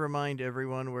I remind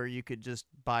everyone where you could just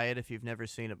buy it if you've never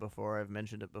seen it before, I've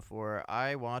mentioned it before,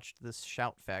 I watched this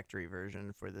Shout Factory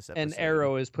version for this episode. And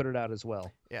Arrow has put it out as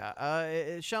well.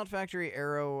 Yeah, Shout Factory,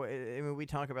 Arrow, I mean, we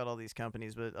talk about all these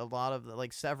companies, but a lot of,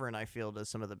 Severin, I feel, does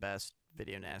some of the best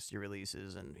Video Nasty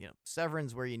releases. And,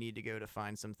 Severin's where you need to go to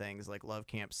find some things like Love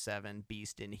Camp 7,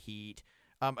 Beast in Heat.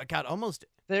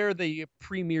 They're the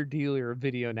premier dealer of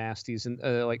Video Nasties and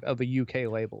of a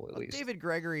UK label, at least. David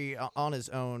Gregory on his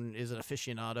own is an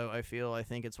aficionado. I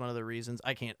think it's one of the reasons.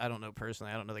 I don't know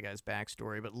personally. I don't know the guy's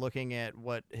backstory, but looking at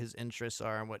what his interests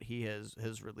are and what he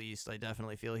has released, I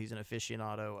definitely feel he's an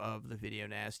aficionado of the Video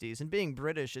Nasties. And being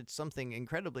British, it's something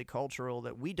incredibly cultural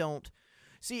that we don't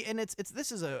see. And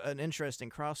this is an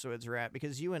interesting crossroads we're at,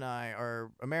 because you and I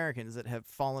are Americans that have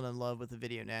fallen in love with the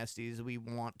Video Nasties. We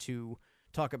want to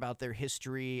talk about their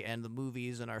history and the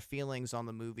movies and our feelings on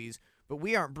the movies, but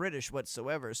we aren't British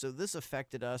whatsoever, so this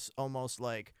affected us almost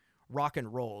like rock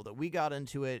and roll, that we got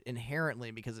into it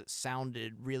inherently because it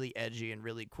sounded really edgy and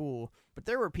really cool. But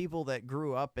there were people that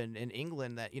grew up in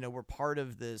England that, were part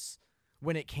of this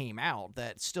when it came out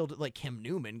that still, like Kim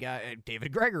Newman,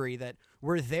 David Gregory, that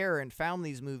were there and found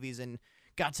these movies and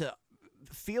got to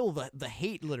feel the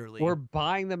hate, literally. Or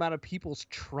buying them out of people's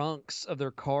trunks of their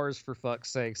cars, for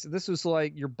fuck's sakes. This was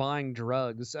like you're buying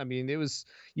drugs. I mean,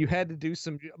 you had to do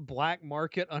some black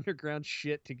market underground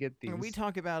shit to get these. And we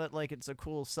talk about it like it's a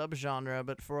cool subgenre,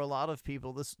 but for a lot of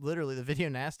people, this literally, the video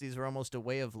nasties were almost a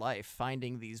way of life,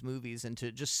 finding these movies and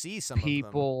to just see some of them.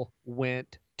 People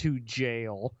went to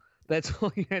jail. That's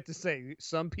all you have to say.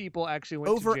 Some people actually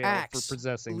went to jail for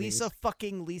possessing Lisa these.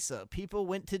 fucking Lisa. People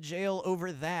went to jail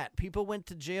over that. People went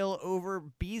to jail over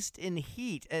Beast in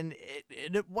Heat. And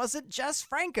it wasn't Jess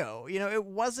Franco. You know, it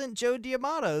wasn't Joe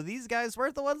D'Amato. These guys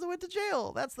weren't the ones that went to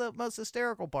jail. That's the most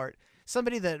hysterical part.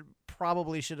 Somebody that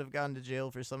probably should have gone to jail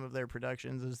for some of their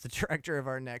productions is the director of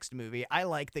our next movie. I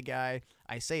like the guy.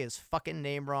 I say his fucking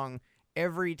name wrong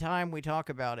every time we talk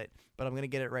about it, but I'm going to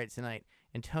get it right tonight.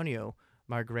 Antonio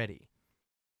Margretti.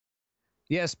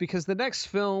 Yes, because the next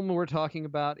film we're talking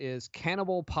about is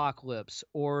Cannibal Apocalypse,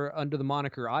 or under the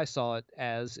moniker I saw it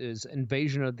as is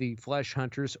Invasion of the Flesh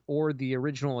Hunters, or the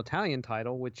original Italian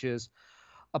title, which is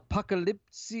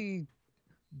Apocalypse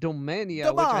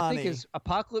Domania, which I think is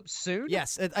Apocalypse Soon.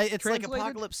 Yes, it's like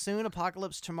Apocalypse Soon,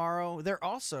 Apocalypse Tomorrow. There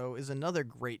also is another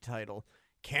great title,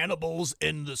 Cannibals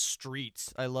in the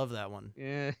Streets. I love that one.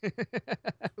 Yeah.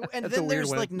 And then there's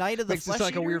like Night of the Flesh It's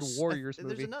like a weird Eaters. Warriors There's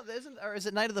movie. another, or is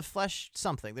it Night of the Flesh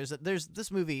something? There's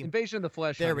this movie. Invasion of the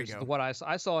Flesh There Hunters we go. is what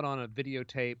I saw it on a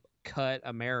videotape cut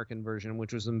American version,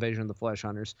 which was Invasion of the Flesh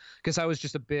Hunters, because I was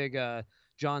just a big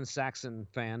John Saxon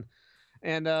fan.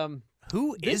 And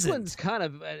Who this isn't? one's kind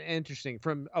of interesting.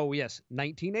 From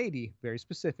 1980, very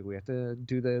specific. We have to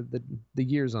do the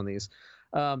years on these.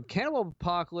 Cannibal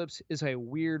Apocalypse is a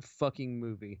weird fucking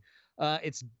movie.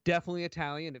 It's definitely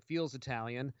Italian. It feels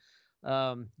Italian.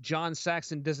 John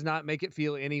Saxon does not make it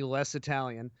feel any less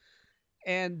Italian.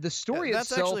 And the story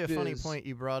That's itself actually a funny is point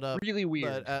you brought up. really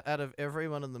weird. But out of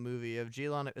everyone in the movie, of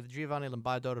Giovanni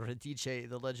Lombardo Radice,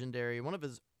 the legendary, one of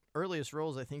his earliest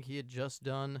roles, I think he had just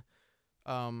done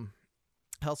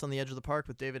House on the Edge of the Park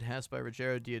with David Hess by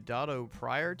Ruggero Deodato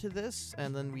prior to this,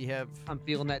 and then we have... I'm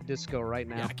feeling that disco right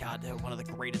now. Yeah, God, one of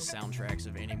the greatest soundtracks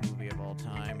of any movie of all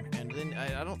time. And then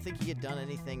I don't think he had done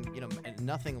anything,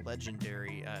 nothing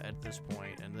legendary at this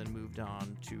point, and then moved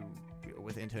on to,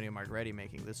 with Antonio Margretti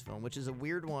making this film, which is a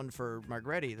weird one for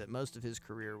Margretti, that most of his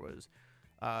career was,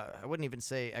 I wouldn't even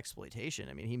say exploitation.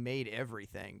 I mean, he made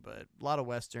everything, but a lot of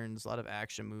westerns, a lot of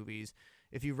action movies.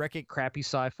 If you crappy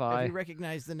sci-fi. If you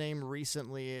recognize the name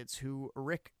recently, it's who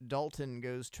Rick Dalton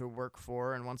goes to work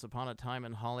for in Once Upon a Time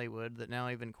in Hollywood, that now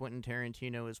even Quentin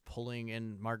Tarantino is pulling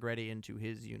in Margretti into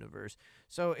his universe.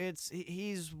 So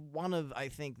he's one of, I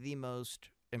think, the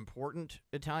most important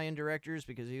Italian directors,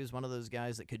 because he was one of those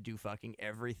guys that could do fucking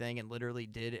everything and literally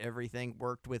did everything,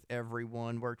 worked with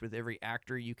everyone, worked with every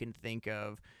actor you can think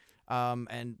of.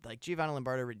 And like Giovanni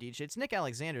Lombardo Radice, it's Nick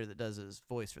Alexander that does his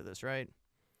voice for this, right?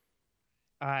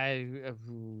 I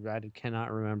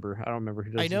cannot remember. I don't remember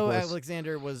who does. I know the voice.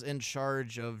 Alexander was in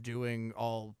charge of doing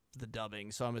all the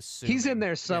dubbing, so I'm assuming He's in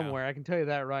there somewhere. Yeah. I can tell you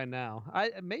that right now.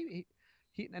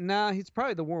 He's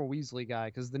probably the Warren Weasley guy,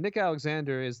 because the Nick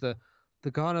Alexander is the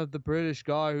kind of the British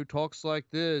guy who talks like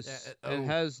this and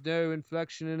has no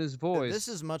inflection in his voice. This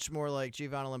is much more like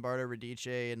Giovanni Lombardo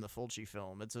Radice in the Fulci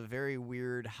film. It's a very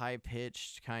weird,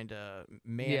 high-pitched, kind of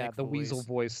manic the voice. weasel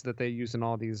voice that they use in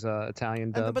all these Italian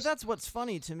dubs. But that's what's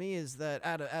funny to me, is that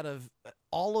out of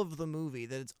all of the movie,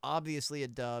 that it's obviously a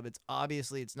dub, it's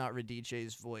not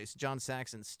Radice's voice. John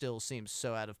Saxon still seems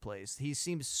so out of place. He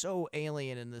seems so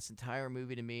alien in this entire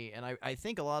movie to me, and I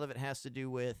think a lot of it has to do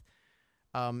with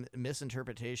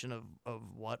misinterpretation of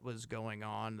what was going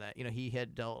on. That he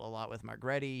had dealt a lot with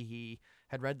Margretti. He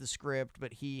had read the script,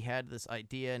 but he had this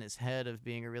idea in his head of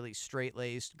being a really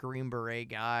straight-laced Green Beret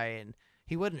guy, and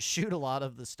he wouldn't shoot a lot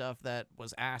of the stuff that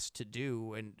was asked to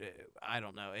do. And I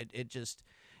don't know, it just,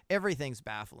 everything's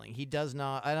baffling. He does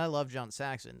not, and I love John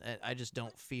Saxon, I just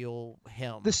don't feel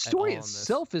him. The story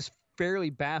itself is fairly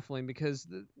baffling, because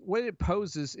what it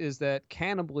poses is that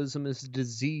cannibalism is a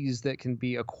disease that can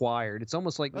be acquired. It's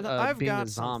almost like being a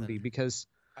zombie, because...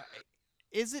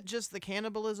 Is it just the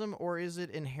cannibalism, or is it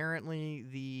inherently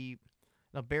the...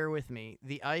 Now, bear with me.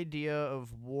 The idea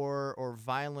of war or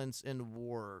violence in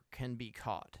war can be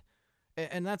caught.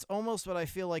 And that's almost what I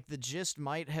feel like the gist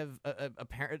might have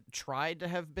tried to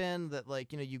have been, that,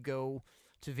 like, you go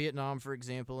to Vietnam, for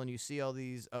example, and you see all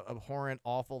these abhorrent,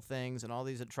 awful things and all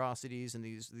these atrocities and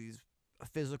these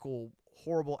physical,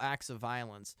 horrible acts of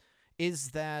violence.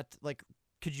 Is that, like,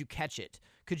 could you catch it?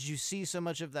 Could you see so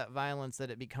much of that violence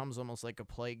that it becomes almost like a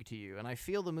plague to you? And I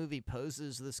feel the movie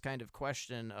poses this kind of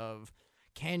question of,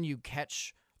 can you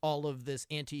catch all of this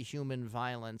anti-human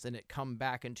violence and it come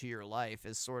back into your life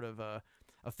as sort of a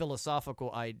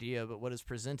philosophical idea, but what is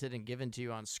presented and given to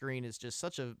you on screen is just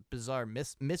such a bizarre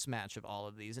mismatch of all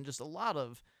of these, and just a lot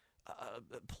of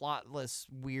plotless,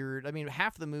 weird. I mean,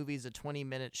 half the movie is a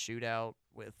 20-minute shootout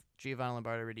with Giovanni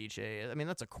Lombardo Radice. I mean,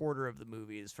 that's a quarter of the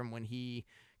movie is from when he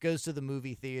goes to the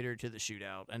movie theater to the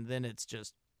shootout, and then it's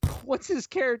just... What's his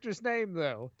character's name,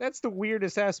 though? That's the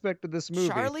weirdest aspect of this movie.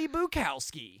 Charlie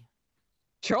Bukowski.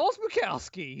 Charles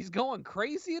Bukowski. He's going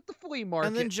crazy at the flea market.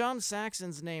 And then John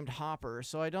Saxon's named Hopper,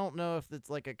 so I don't know if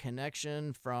it's like a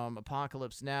connection from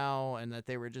Apocalypse Now and that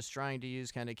they were just trying to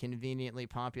use kind of conveniently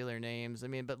popular names. I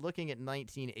mean, but looking at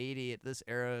 1980, at this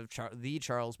era of the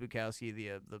Charles Bukowski,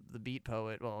 the beat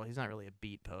poet, well, he's not really a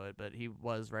beat poet, but he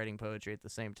was writing poetry at the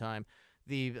same time,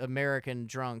 the American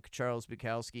drunk Charles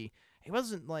Bukowski, he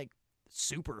wasn't like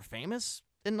super famous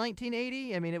in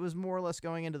 1980. I mean, it was more or less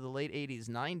going into the late 80s,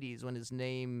 90s when his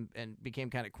name and became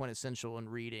kind of quintessential in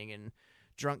reading, and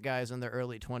drunk guys in their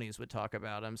early 20s would talk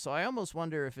about him. So I almost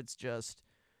wonder if it's just,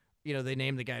 you know, they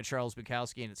named the guy Charles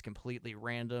Bukowski and it's completely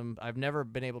random. I've never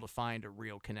been able to find a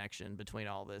real connection between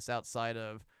all this outside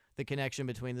of the connection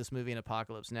between this movie and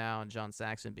Apocalypse Now and John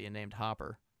Saxon being named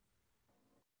Hopper.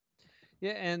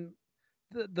 Yeah, and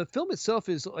the film itself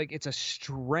is like, it's a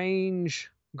strange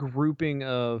grouping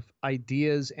of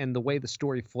ideas and the way the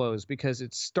story flows, because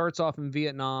it starts off in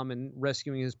Vietnam and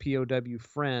rescuing his POW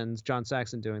friends, John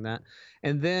Saxon doing that,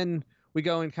 and then we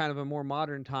go in kind of a more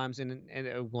modern times in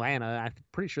Atlanta. I'm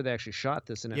pretty sure they actually shot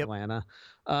this in Atlanta,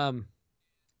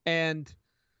 and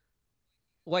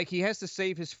like he has to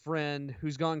save his friend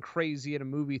who's gone crazy at a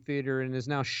movie theater and is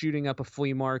now shooting up a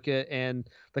flea market, and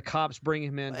the cops bring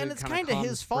him in. And it's kind of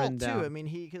his fault too. I mean,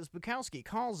 because Bukowski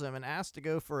calls him and asks to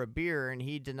go for a beer, and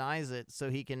he denies it so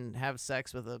he can have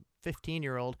sex with a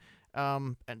 15-year-old,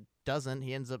 and doesn't.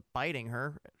 He ends up biting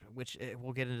her, which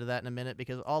we'll get into that in a minute,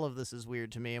 because all of this is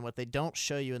weird to me, and what they don't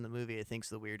show you in the movie I think is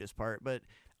the weirdest part. But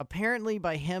apparently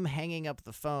by him hanging up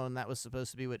the phone, that was supposed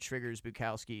to be what triggers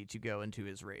Bukowski to go into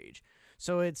his rage.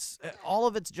 So it's all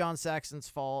of it's John Saxon's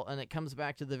fault, and it comes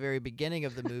back to the very beginning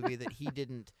of the movie that he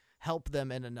didn't help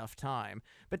them in enough time.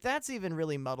 But that's even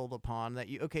really muddled upon that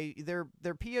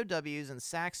they're POWs, and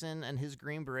Saxon and his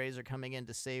Green Berets are coming in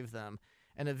to save them,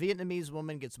 and a Vietnamese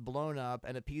woman gets blown up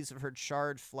and a piece of her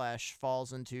charred flesh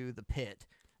falls into the pit.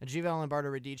 And Giovanni Lombardo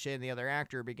Radice and the other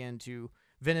actor begin to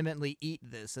vehemently eat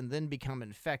this and then become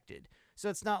infected. So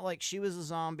it's not like she was a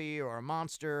zombie or a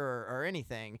monster or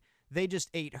anything. They just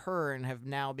ate her and have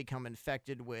now become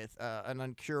infected with an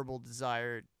incurable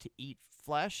desire to eat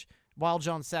flesh, while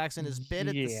John Saxon is bit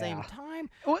at the same time.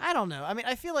 I don't know. I mean,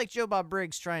 I feel like Joe Bob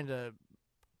Briggs trying to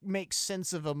make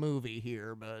sense of a movie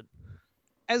here, but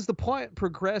as the plot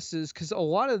progresses, because a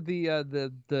lot of the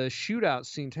shootout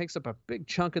scene takes up a big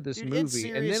chunk of this movie,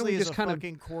 and then we just kind of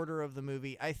fucking quarter of the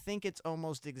movie. I think it's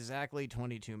almost exactly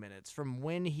 22 minutes from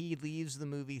when he leaves the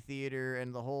movie theater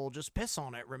and the whole "just piss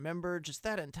on it," remember, just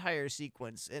that entire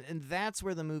sequence, and that's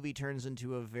where the movie turns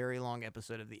into a very long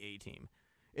episode of the A-Team.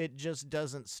 It just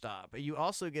doesn't stop. You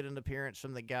also get an appearance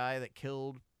from the guy that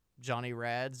killed Johnny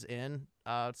Rads in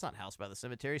it's not House by the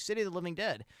Cemetery, City of the Living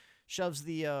Dead. Shoves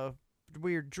the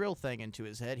weird drill thing into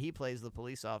his head. He plays the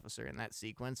police officer in that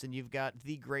sequence, and you've got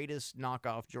the greatest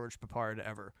knockoff George Peppard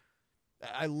ever.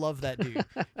 I love that dude.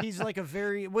 He's like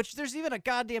which there's even a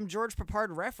goddamn George Peppard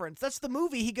reference. That's the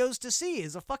movie he goes to see.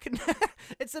 Is a fucking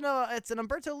it's an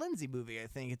Umberto Lenzi movie, I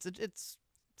think. It's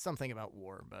something about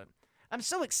war, but I'm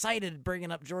so excited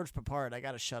bringing up George Peppard. I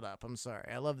gotta shut up. I'm sorry.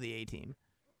 I love the A-Team.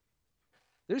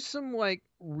 There's some like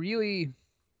really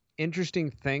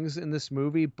interesting things in this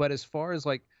movie, but as far as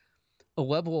like a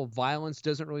level of violence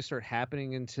doesn't really start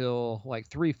happening until like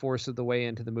 3/4 of the way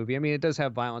into the movie. I mean, it does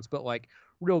have violence, but like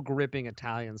real gripping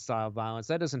Italian style violence,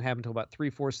 that doesn't happen until about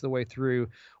 3/4 of the way through,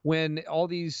 when all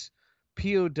these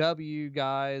POW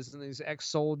guys and these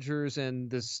ex-soldiers and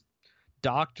this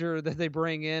doctor that they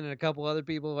bring in and a couple other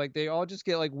people, like they all just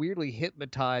get like weirdly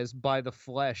hypnotized by the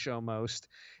flesh almost,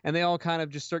 and they all kind of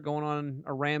just start going on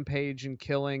a rampage and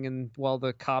killing, and while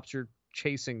the cops are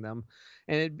chasing them.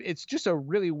 And it's just a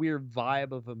really weird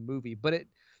vibe of a movie. But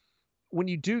when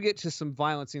you do get to some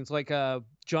violent scenes, like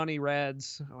Johnny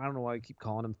Rads, I don't know why I keep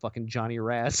calling him fucking Johnny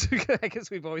Rads. I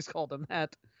guess we've always called him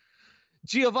that.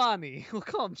 Giovanni. We'll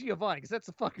call him Giovanni because that's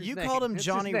the fucker's name. You called him That's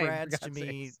Johnny his name, Rads for to God's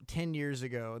me sakes. 10 years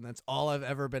ago, and that's all I've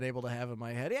ever been able to have in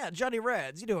my head. Yeah, Johnny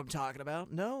Rads. You know what I'm talking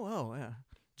about. No? Oh, yeah.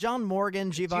 John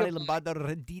Morgan, Giovanni Lombardo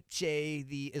Radice,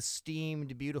 the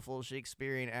esteemed, beautiful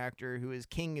Shakespearean actor who is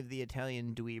king of the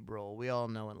Italian dweeb role. We all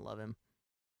know and love him.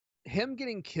 Him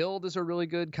getting killed is a really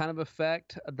good kind of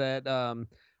effect that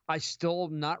I still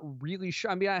not really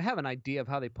sure. I mean, I have an idea of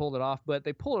how they pulled it off, but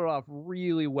they pulled it off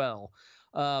really well.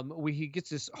 He gets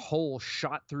this hole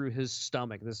shot through his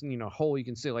stomach. This hole you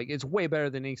can see, like it's way better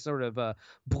than any sort of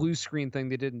blue screen thing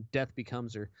they did in Death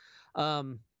Becomes Her.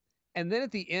 And then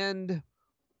at the end,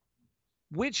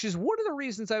 which is one of the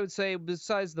reasons I would say,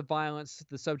 besides the violence,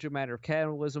 the subject matter of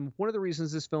cannibalism, one of the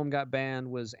reasons this film got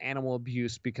banned was animal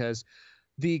abuse, because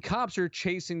the cops are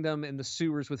chasing them in the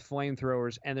sewers with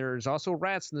flamethrowers, and there's also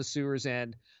rats in the sewers,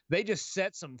 and they just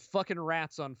set some fucking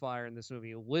rats on fire in this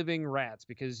movie, living rats,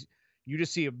 because you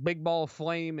just see a big ball of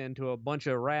flame into a bunch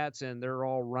of rats, and they're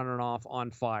all running off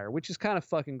on fire, which is kind of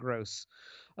fucking gross.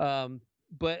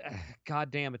 But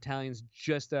goddamn, Italians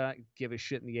just give a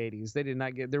shit in the 80s. They did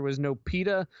not get. There was no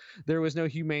PETA, there was no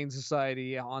Humane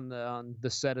Society on the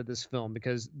set of this film,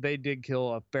 because they did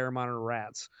kill a fair amount of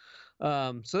rats.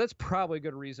 So that's probably a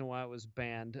good reason why it was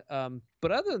banned.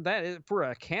 But other than that, for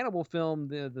a cannibal film,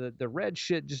 the red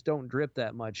shit just don't drip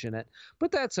that much in it.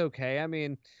 But that's okay. I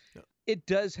mean, it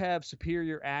does have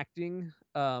superior acting.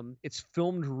 It's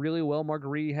filmed really well.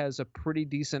 Marguerite has a pretty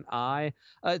decent eye.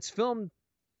 It's filmed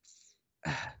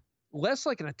less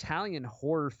like an Italian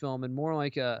horror film and more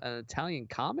like an Italian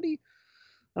comedy.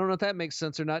 I don't know if that makes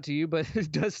sense or not to you, but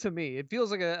it does to me. It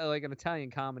feels like an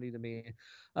Italian comedy to me,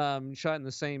 shot in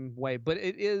the same way. But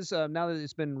it is now that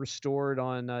it's been restored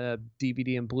on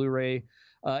DVD and Blu-ray.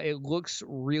 It looks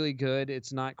really good.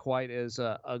 It's not quite as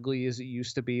ugly as it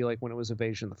used to be, like when it was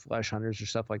Invasion of the Flesh Hunters or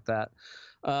stuff like that.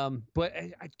 But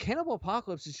Cannibal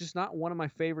Apocalypse is just not one of my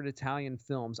favorite Italian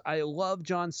films. I love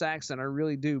John Saxon, I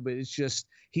really do, but it's just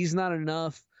he's not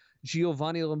enough.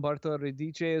 Giovanni Lombardo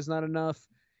Radice is not enough.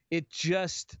 It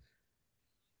just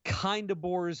kind of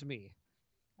bores me.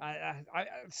 I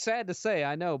sad to say,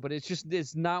 I know, but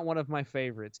it's not one of my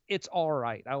favorites. It's all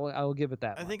right. I will give it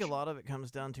that much. I think a lot of it comes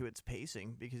down to its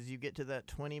pacing, because you get to that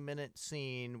 20-minute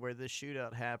scene where the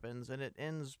shootout happens and it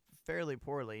ends fairly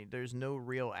poorly. There's no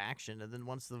real action, and then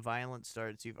once the violence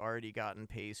starts, you've already gotten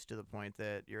paced to the point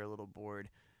that you're a little bored.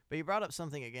 But you brought up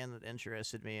something again that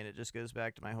interested me, and it just goes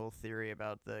back to my whole theory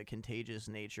about the contagious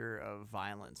nature of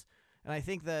violence. And I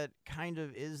think that kind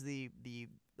of is the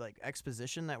like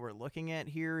exposition that we're looking at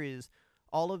here, is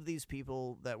all of these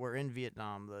people that were in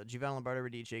Vietnam, the Giovanni Lombardo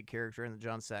Radice character and the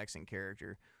John Saxon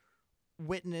character,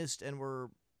 witnessed and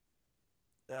were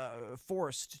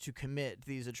forced to commit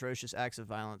these atrocious acts of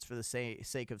violence for the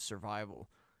sake of survival.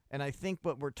 And I think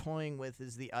what we're toying with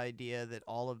is the idea that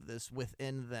all of this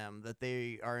within them, that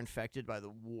they are infected by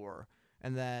the war,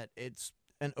 and that it's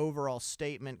an overall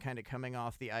statement kind of coming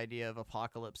off the idea of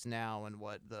Apocalypse Now and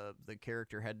what the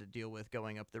character had to deal with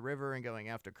going up the river and going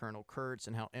after Colonel Kurtz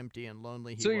and how empty and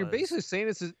lonely he was. So you're basically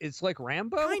saying it's like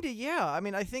Rambo? Kind of, yeah. I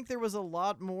mean, I think there was a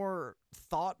lot more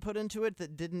thought put into it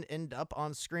that didn't end up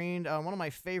on screen. One of my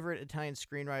favorite Italian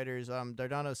screenwriters,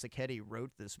 Dardano Sacchetti,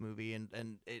 wrote this movie,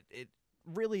 and it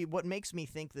really, what makes me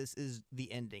think this is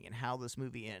the ending and how this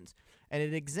movie ends. And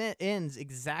it ends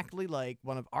exactly like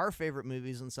one of our favorite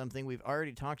movies, and something we've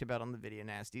already talked about on the Video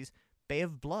Nasties, Bay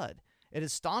of Blood. It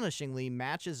astonishingly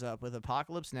matches up with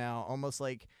Apocalypse Now, almost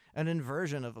like an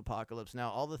inversion of Apocalypse Now.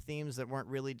 All the themes that weren't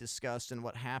really discussed and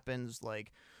what happens,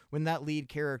 like when that lead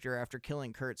character, after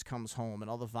killing Kurtz, comes home and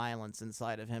all the violence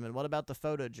inside of him. And what about the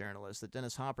photojournalist that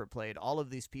Dennis Hopper played? All of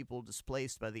these people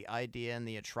displaced by the idea and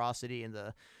the atrocity and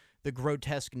the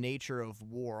grotesque nature of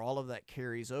war. All of that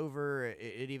carries over.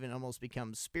 It even almost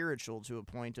becomes spiritual to a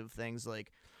point of things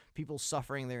like people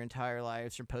suffering their entire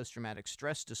lives from post-traumatic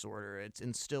stress disorder. It's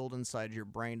instilled inside your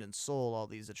brain and soul, all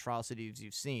these atrocities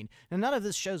you've seen. And none of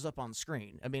this shows up on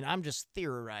screen. I mean, I'm just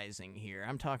theorizing here.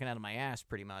 I'm talking out of my ass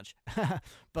pretty much.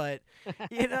 But,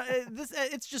 you know,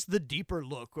 it's just the deeper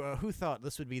look. Who thought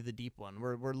this would be the deep one?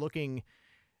 We're looking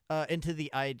into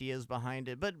the ideas behind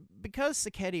it. But because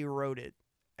Sacchetti wrote it,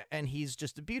 and he's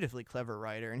just a beautifully clever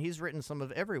writer, and he's written some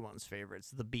of everyone's favorites.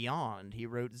 The Beyond, he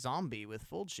wrote Zombie with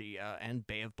Fulci, and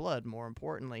Bay of Blood, more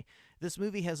importantly. This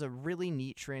movie has a really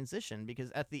neat transition,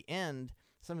 because at the end,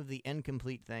 some of the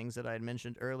incomplete things that I had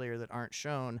mentioned earlier that aren't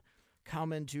shown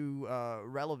come into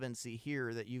relevancy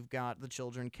here, that you've got the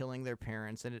children killing their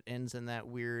parents, and it ends in that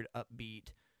weird, upbeat,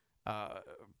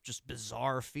 just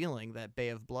bizarre feeling that Bay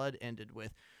of Blood ended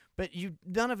with. But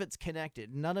none of it's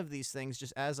connected. None of these things,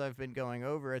 just as I've been going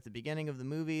over at the beginning of the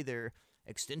movie, they're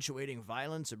accentuating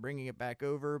violence and bringing it back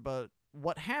over. But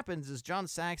what happens is John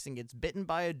Saxon gets bitten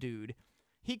by a dude.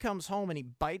 He comes home and he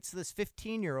bites this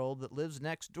 15-year-old that lives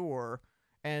next door,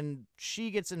 and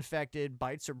she gets infected,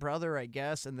 bites her brother, I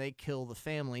guess, and they kill the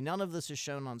family. None of this is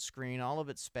shown on screen. All of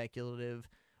it's speculative.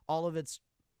 All of it's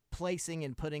placing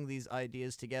and putting these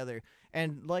ideas together.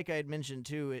 And like I had mentioned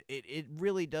too, it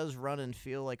really does run and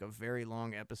feel like a very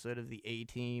long episode of the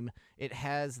A-Team. It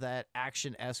has that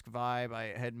action-esque vibe.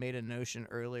 I had made a notion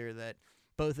earlier that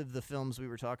both of the films we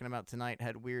were talking about tonight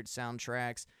had weird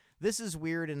soundtracks. This is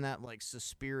weird in that like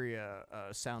Suspiria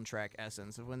soundtrack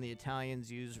essence of when the Italians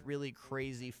use really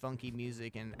crazy, funky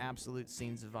music and absolute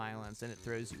scenes of violence, and it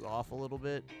throws you off a little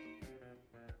bit.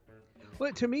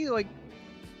 Well, to me, like,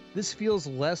 this feels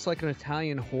less like an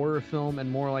Italian horror film and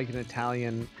more like an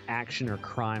Italian action or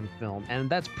crime film. And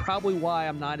that's probably why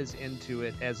I'm not as into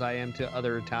it as I am to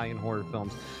other Italian horror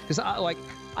films. Because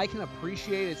I can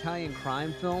appreciate Italian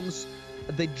crime films.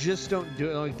 They just don't do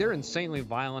it. Like, they're insanely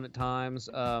violent at times.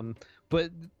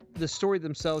 But the story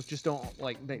themselves just don't,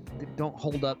 like, they don't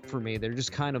hold up for me. They're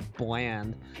just kind of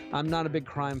bland. I'm not a big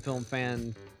crime film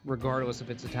fan, regardless if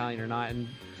it's Italian or not. And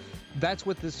that's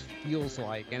what this feels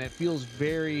like, and it feels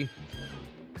very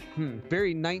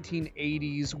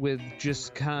 1980s with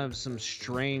just kind of some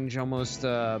strange, almost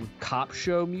cop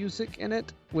show music in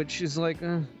it, which is like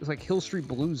it's like Hill Street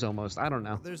Blues almost. I don't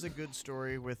know. There's a good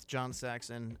story with John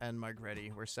Saxon and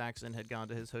Margrethe, where Saxon had gone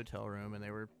to his hotel room, and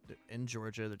they were in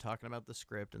Georgia. They're talking about the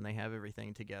script, and they have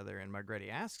everything together. And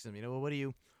Margrethe asks him, well, what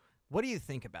do you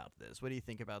think about this? What do you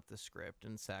think about this script?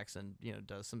 And Saxon,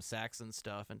 does some Saxon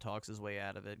stuff and talks his way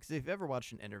out of it. Because if you've ever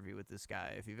watched an interview with this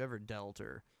guy, if you've ever dealt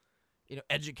or,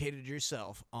 educated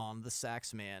yourself on the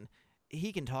Sax Man,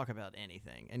 he can talk about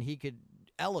anything. And he could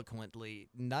eloquently,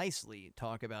 nicely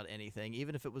talk about anything,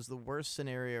 even if it was the worst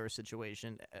scenario or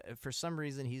situation. For some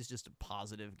reason, he's just a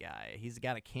positive guy. He's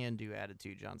got a can-do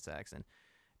attitude, John Saxon.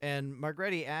 And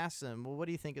Margrethe asks him, well, what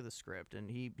do you think of the script? And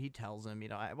he tells him,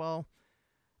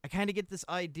 I kind of get this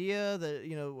idea that,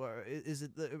 is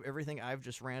it everything I've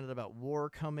just ranted about war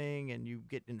coming and you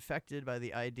get infected by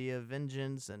the idea of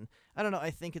vengeance? And I don't know,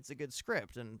 I think it's a good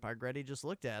script. And Margrethe just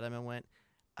looked at him and went,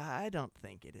 I don't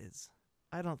think it is.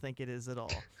 I don't think it is at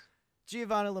all.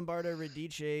 Giovanni Lombardo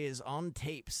Radice is on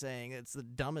tape saying it's the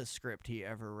dumbest script he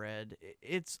ever read.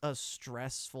 It's a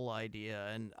stressful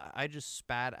idea, and I just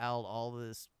spat out all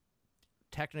this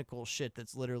technical shit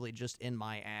that's literally just in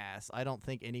my ass. I don't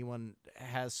think anyone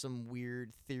has some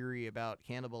weird theory about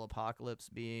cannibal apocalypse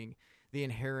being the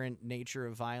inherent nature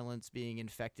of violence being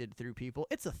infected through people.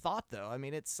 It's a thought, though. I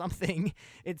mean, it's something.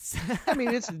 It's. I mean,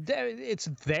 it's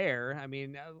there. I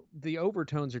mean, the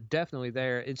overtones are definitely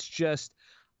there. It's just,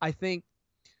 I think,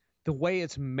 the way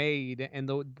it's made and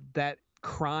that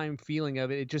crime feeling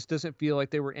of it, it just doesn't feel like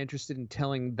they were interested in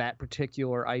telling that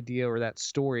particular idea or that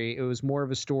story. It was more of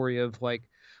a story of like,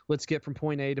 let's get from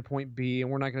point A to point B,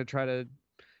 and we're not going to try to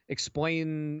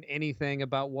explain anything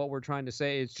about what we're trying to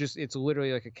say. It's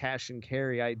literally like a cash and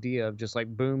carry idea of just like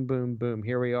boom, boom, boom,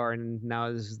 here we are, and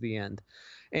now this is the end.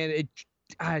 And it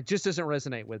just doesn't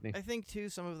resonate with me. I think, too,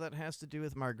 some of that has to do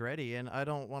with Margrethe, and I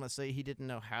don't want to say he didn't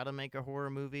know how to make a horror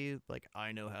movie, like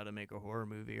I know how to make a horror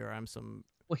movie, or I'm some...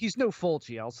 Well, he's no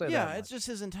Fulci, I'll say that. Yeah, it's just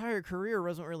his entire career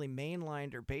wasn't really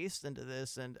mainlined or based into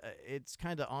this, and it's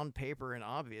kind of on paper and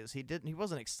obvious. He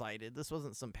wasn't excited. This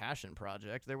wasn't some passion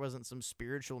project. There wasn't some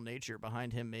spiritual nature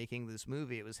behind him making this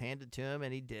movie. It was handed to him,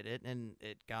 and he did it, and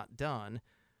it got done.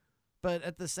 But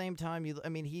at the same time,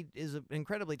 he is an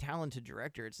incredibly talented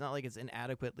director. It's not like it's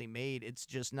inadequately made. It's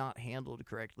just not handled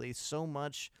correctly. So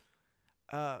much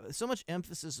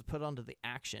emphasis is put onto the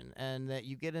action, and that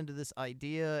you get into this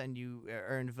idea and you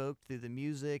are invoked through the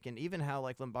music, and even how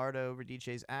like Lombardo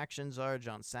Radice's actions are,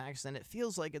 John Saxon. It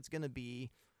feels like it's going to be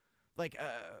like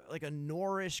a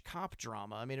Norrish cop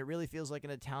drama. I mean, it really feels like an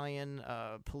Italian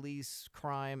police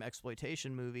crime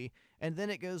exploitation movie. And then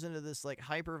it goes into this like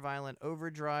hyper violent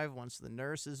overdrive once the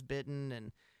nurse is bitten,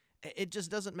 and it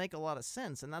just doesn't make a lot of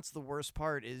sense. And that's the worst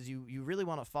part, is you really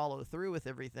want to follow through with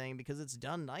everything because it's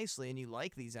done nicely and you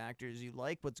like these actors, you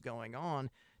like what's going on.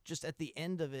 Just at the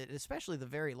end of it, especially the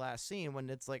very last scene when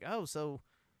it's like,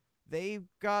 he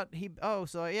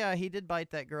did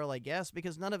bite that girl, I guess,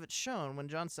 because none of it's shown. When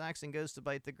John Saxon goes to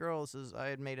bite the girl, I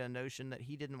had made a notion that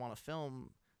he didn't want to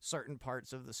film certain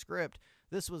parts of the script.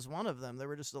 This was one of them. There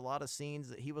were just a lot of scenes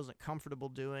that he wasn't comfortable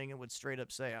doing and would straight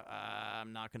up say,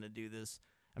 I'm not going to do this.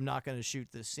 I'm not going to shoot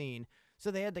this scene. So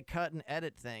they had to cut and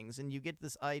edit things, and you get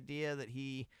this idea that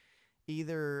he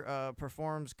either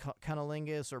performs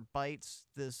cunnilingus or bites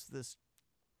this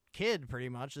kid, pretty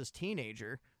much, this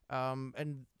teenager,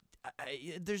 and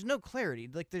there's no clarity.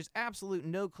 Like, there's absolute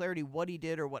no clarity what he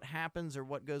did or what happens or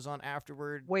what goes on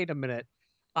afterward. Wait a minute.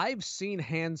 I've seen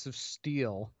Hands of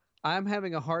Steel. I'm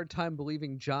having a hard time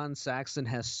believing John Saxon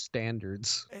has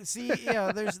standards. See,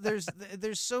 yeah,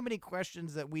 there's so many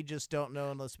questions that we just don't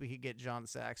know unless we could get John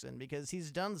Saxon, because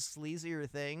he's done sleazier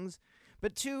things.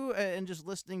 But two, and just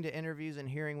listening to interviews and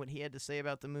hearing what he had to say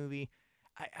about the movie,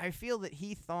 I feel that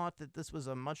he thought that this was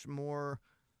a much more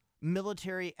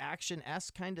military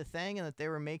action-esque kind of thing, and that they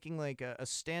were making like a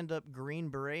stand-up Green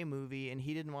Beret movie, and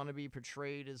he didn't want to be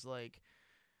portrayed as like,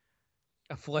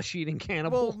 A flesh-eating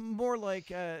cannibal. well, more like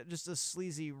just a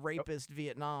sleazy rapist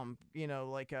Vietnam,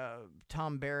 like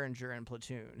Tom Berenger in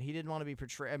Platoon. He didn't want to be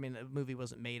portrayed. I mean, the movie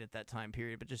wasn't made at that time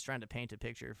period, but just trying to paint a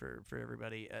picture for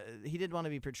everybody. He didn't want to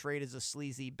be portrayed as a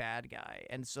sleazy bad guy,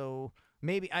 and so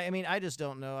maybe I just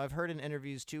don't know. I've heard in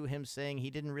interviews too him saying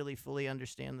he didn't really fully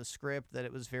understand the script, that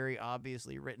it was very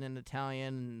obviously written in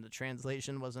Italian, and the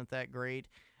translation wasn't that great.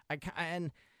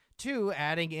 And two,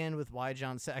 adding in with why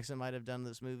John Saxon might have done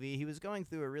this movie, he was going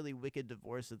through a really wicked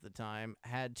divorce at the time,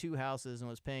 had 2 houses, and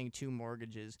was paying 2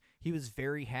 mortgages. He was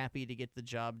very happy to get the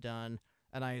job done,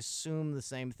 and I assume the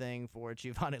same thing for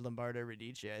Giovanni Lombardo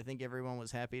Radice. I think everyone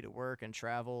was happy to work and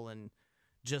travel and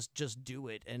just do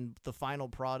it, and the final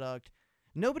product,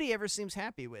 nobody ever seems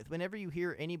happy with. Whenever you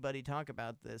hear anybody talk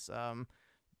about this,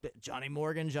 Johnny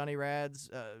Morgan, Johnny Rads,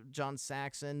 John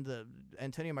Saxon,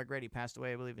 Antonio Margretti passed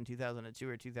away, I believe, in 2002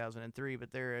 or 2003,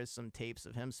 but there is some tapes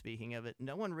of him speaking of it.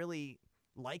 No one really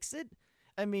likes it.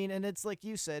 I mean, and it's like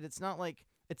you said, it's not like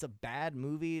it's a bad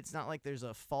movie. It's not like there's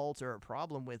a fault or a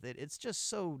problem with it. It's just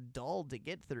so dull to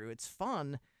get through. It's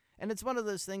fun, and it's one of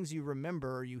those things you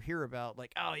remember or you hear about,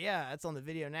 like, oh yeah, it's on the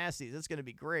Video Nasties, it's going to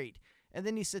be great. And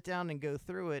then you sit down and go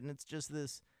through it, and it's just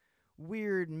this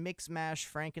weird mix-mash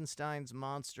Frankenstein's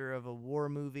monster of a war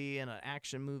movie and an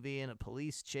action movie and a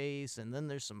police chase, and then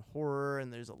there's some horror,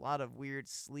 and there's a lot of weird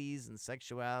sleaze and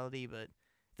sexuality, but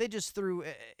they just threw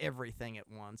everything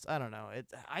at once. I don't know.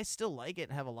 I still like it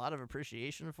and have a lot of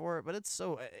appreciation for it, but it's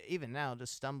so, even now,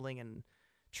 just stumbling and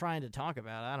trying to talk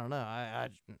about it, I don't know. I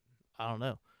don't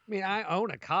know. I mean, I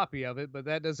own a copy of it, but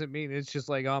that doesn't mean it's just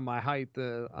like on my high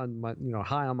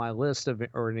on my list of it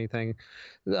or anything.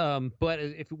 But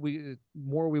if we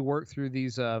work through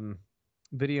these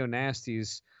Video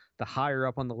Nasties, the higher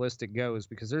up on the list it goes,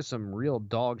 because there's some real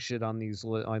dog shit on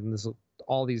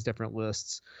all these different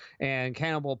lists. And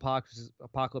Cannibal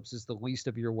Apocalypse is the least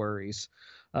of your worries.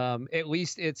 At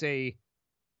least it's a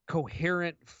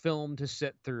coherent film to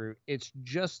sit through. It's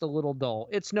just a little dull.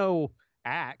 It's no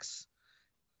Axe.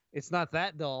 It's not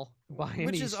that dull by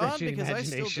any stretch of the imagination. Which is odd, because I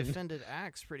still defended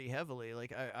Axe pretty heavily.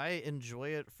 Like, I enjoy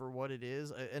it for what it is.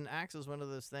 And Axe is one of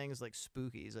those things like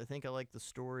Spookies. I think I like the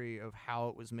story of how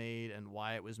it was made and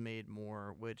why it was made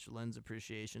more, which lends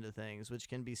appreciation to things, which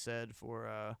can be said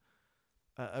for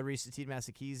Aristide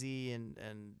Massachisi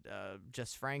and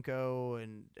Jess Franco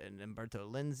and Umberto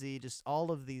Lenzi, just all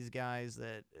of these guys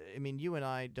that, I mean, you and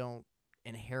I don't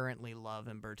inherently love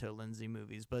Umberto Lenzi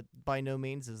movies, but by no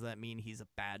means does that mean he's a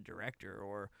bad director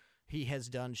or he has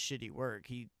done shitty work.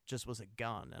 He just was a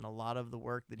gun, and a lot of the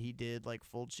work that he did, like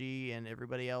Fulci and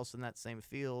everybody else in that same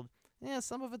field, yeah,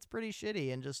 some of it's pretty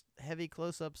shitty and just heavy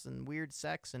close-ups and weird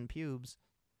sex and pubes.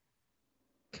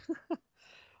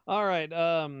 All right,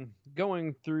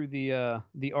 going through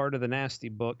the Art of the Nasty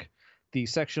book, the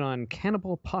section on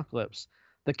Cannibal Apocalypse.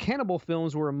 The Cannibal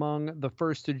films were among the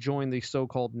first to join the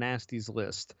so-called Nasties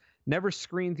list. Never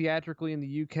screened theatrically in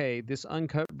the UK, this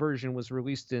uncut version was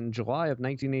released in July of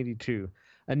 1982.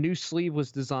 A new sleeve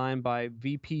was designed by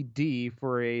VPD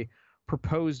for a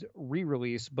proposed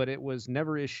re-release, but it was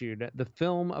never issued. The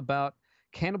film about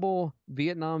cannibal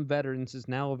Vietnam veterans is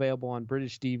now available on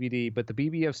British DVD, but the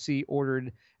BBFC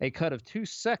ordered a cut of 2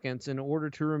 seconds in order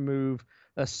to remove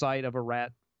a sight of a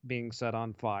rat being set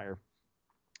on fire.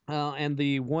 And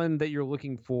the one that you're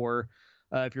looking for,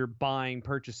 if you're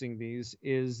purchasing these,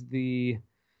 is the,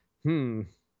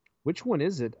 which one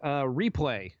is it?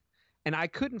 Replay. And I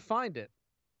couldn't find it.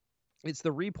 It's the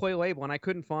Replay label, and I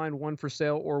couldn't find one for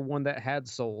sale or one that had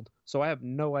sold. So I have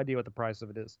no idea what the price of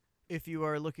it is. If you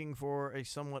are looking for a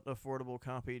somewhat affordable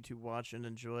copy to watch and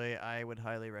enjoy, I would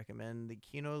highly recommend the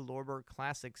Kino Lorber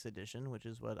Classics Edition, which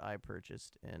is what I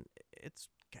purchased, and it's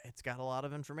got a lot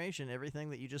of information.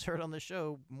 Everything that you just heard on the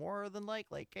show, more than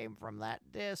likely, came from that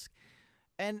disc.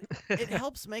 And it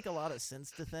helps make a lot of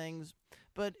sense to things.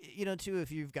 But, too,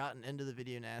 if you've gotten into the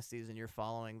Video Nasties and you're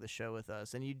following the show with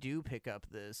us and you do pick up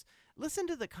this, listen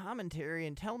to the commentary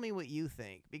and tell me what you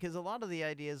think. Because a lot of the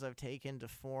ideas I've taken to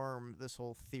form this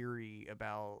whole theory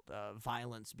about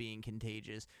violence being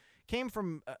contagious came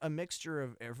from a mixture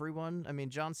of everyone. I mean,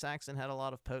 John Saxon had a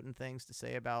lot of potent things to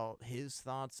say about his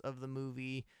thoughts of the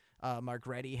movie.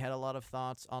 Margretti had a lot of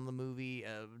thoughts on the movie.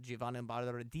 Giovanni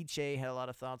Barbaradice had a lot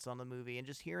of thoughts on the movie. And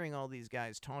just hearing all these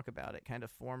guys talk about it kind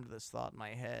of formed this thought in my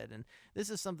head. And this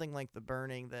is something like The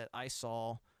Burning that I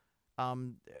saw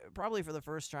probably for the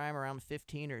first time around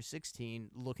 15 or 16,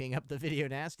 looking up the Video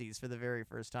Nasties for the very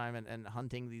first time and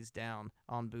hunting these down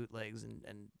on bootlegs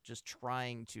and just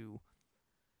trying to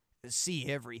see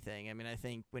everything. I mean, I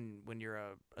think when you're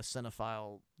a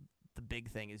cinephile, the big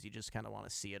thing is you just kind of want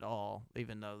to see it all,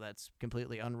 even though that's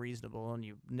completely unreasonable and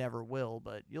you never will,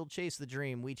 but you'll chase the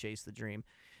dream. We chase the dream.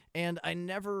 And I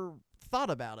never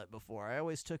thought about it before. I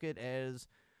always took it as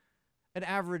an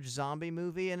average zombie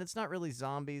movie, and it's not really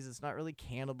zombies, it's not really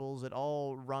cannibals. It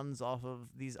all runs off of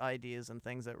these ideas and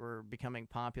things that were becoming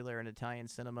popular in Italian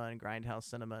cinema and grindhouse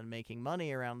cinema and making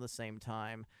money around the same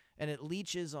time. And it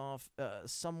leeches off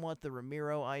somewhat the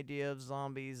Romero idea of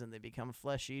zombies, and they become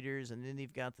flesh eaters, and then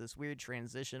you've got this weird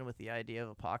transition with the idea of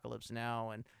Apocalypse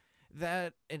Now, and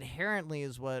that inherently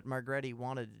is what Margretti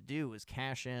wanted to do, was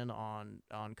cash in on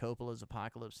Coppola's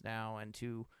Apocalypse Now and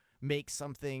to make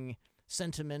something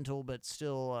sentimental but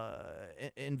still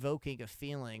invoking a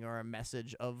feeling or a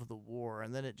message of the war.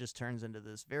 And then it just turns into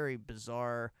this very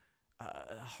bizarre,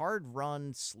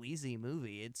 hard-run, sleazy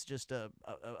movie. It's just a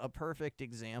perfect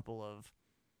example of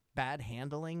bad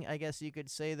handling, I guess you could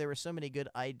say. There were so many good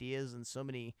ideas and so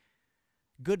many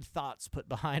good thoughts put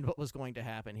behind what was going to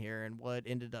happen here and what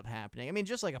ended up happening. I mean,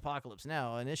 just like Apocalypse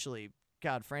Now, initially,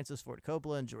 God, Francis Ford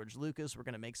Coppola and George Lucas were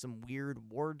going to make some weird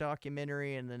war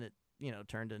documentary, and then it,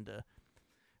 turned into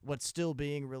what's still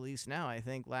being released now. I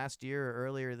think last year or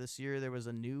earlier this year, there was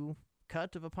a new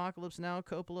cut of Apocalypse Now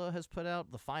Coppola has put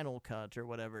out, the final cut or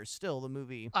whatever. Still, the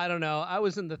movie, I don't know. I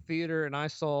was in the theater and I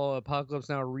saw Apocalypse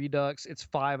Now Redux. It's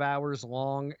 5 hours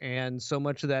long, and so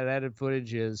much of that edited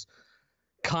footage is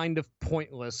kind of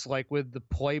pointless, like with the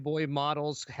Playboy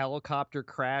models helicopter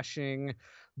crashing,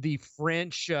 the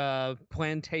French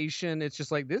plantation. It's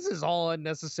just like, this is all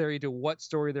unnecessary to what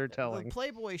story they're telling. The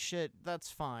Playboy shit,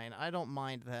 that's fine. I don't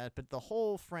mind that. But the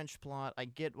whole French plot, I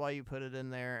get why you put it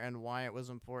in there and why it was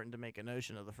important to make a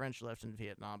notion of the French left in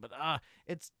Vietnam. But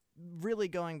it's really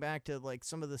going back to like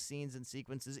some of the scenes and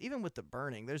sequences, even with The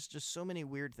Burning. There's just so many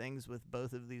weird things with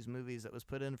both of these movies that was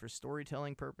put in for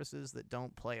storytelling purposes that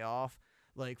don't play off.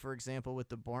 Like, for example, with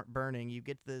The Burning, you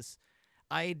get this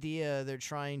idea they're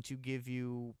trying to give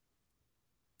you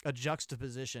a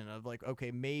juxtaposition of like, okay,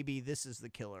 maybe this is the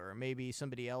killer or maybe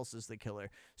somebody else is the killer.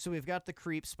 So we've got the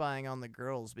creep spying on the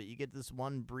girls, but you get this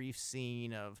one brief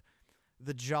scene of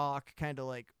the jock kind of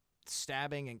like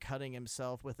stabbing and cutting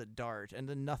himself with a dart and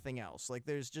then nothing else. Like,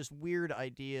 there's just weird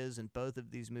ideas in both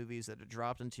of these movies that are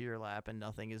dropped into your lap and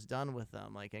nothing is done with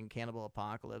them. Like in Cannibal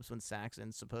Apocalypse, when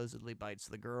Saxon supposedly bites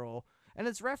the girl, and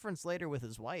it's referenced later with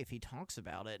his wife. He talks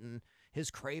about it and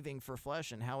his craving for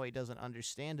flesh and how he doesn't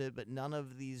understand it, but none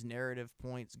of these narrative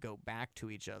points go back to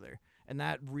each other. And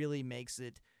that really makes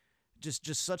it just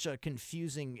such a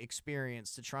confusing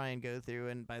experience to try and go through.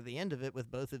 And by the end of it,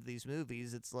 with both of these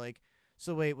movies, it's like,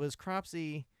 so wait, was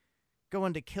Cropsey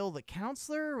going to kill the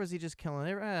counselor, or was he just killing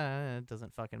it? It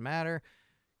doesn't fucking matter.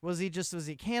 Was he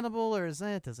cannibal, or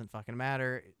it doesn't fucking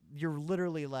matter. You're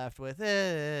literally left with,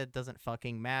 it doesn't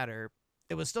fucking matter.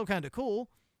 It was still kind of cool.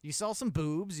 You saw some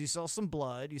boobs, you saw some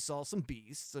blood, you saw some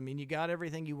beasts. I mean, you got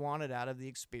everything you wanted out of the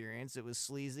experience. It was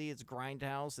sleazy, it's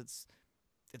grindhouse,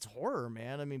 it's horror,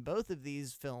 man. I mean, both of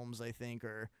these films, I think,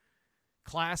 are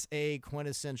Class A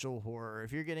quintessential horror.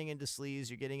 If you're getting into sleaze,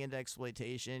 you're getting into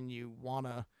exploitation, you want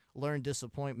to learn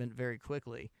disappointment very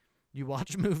quickly. You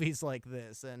watch movies like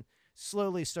this and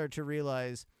slowly start to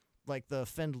realize, like the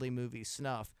Findlay movie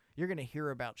Snuff, you're going to hear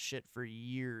about shit for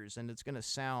years, and it's going to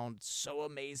sound so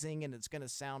amazing, and it's going to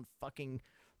sound fucking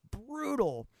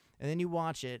brutal. And then you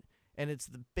watch it, and it's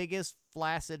the biggest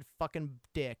flaccid fucking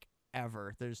dick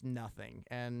ever. There's nothing.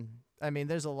 And, I mean,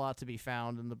 there's a lot to be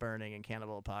found in The Burning and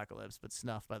Cannibal Apocalypse, but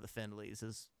Snuff by the Findlays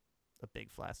is a big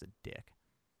flaccid dick.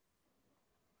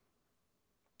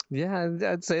 Yeah,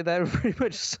 I'd say that would pretty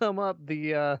much sum up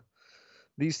the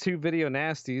these two Video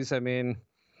Nasties. I mean,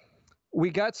 we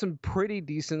got some pretty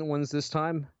decent ones this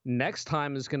time. Next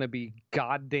time is going to be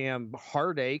goddamn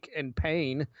heartache and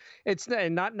pain. It's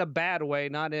not in a bad way,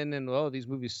 not in an, oh, these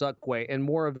movies suck way, and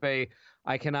more of a,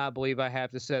 I cannot believe I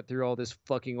have to sit through all this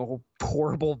fucking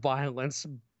horrible violence.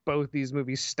 Both these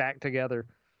movies stacked together.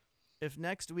 If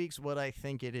next week's what I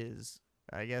think it is,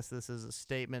 I guess this is a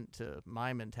statement to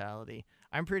my mentality.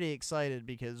 I'm pretty excited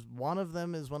because one of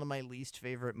them is one of my least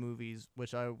favorite movies,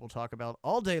 which I will talk about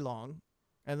all day long.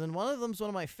 And then one of them's one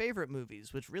of my favorite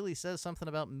movies, which really says something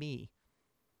about me.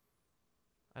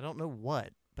 I don't know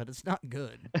what, but it's not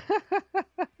good.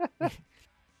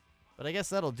 But I guess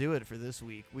that'll do it for this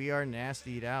week. We are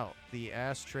nastied out. The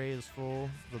ashtray is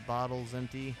full. The bottle's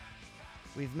empty.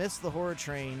 We've missed the horror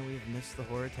train. We've missed the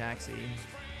horror taxi.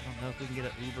 I don't know if we can get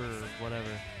an Uber or whatever.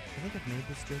 I think I've made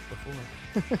this joke before.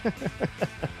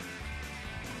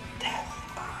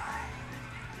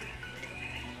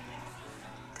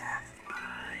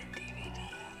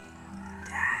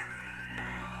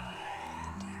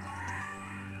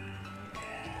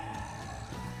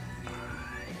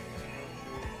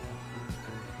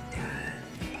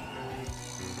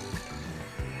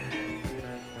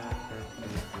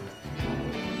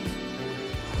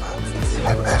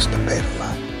 I masturbate a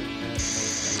lot.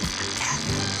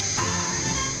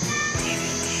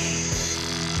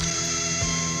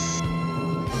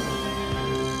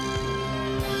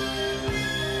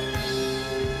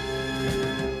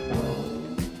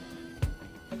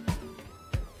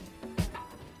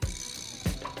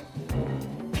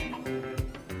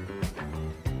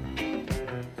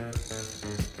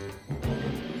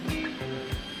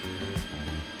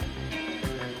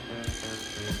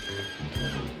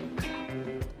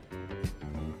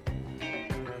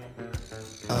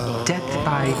 Death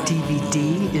by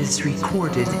DVD is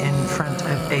recorded in front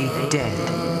of a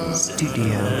dead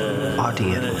studio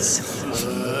audience.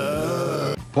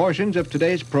 Portions of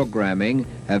today's programming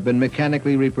have been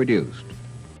mechanically reproduced.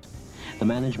 The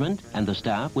management and the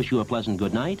staff wish you a pleasant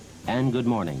good night and good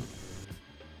morning.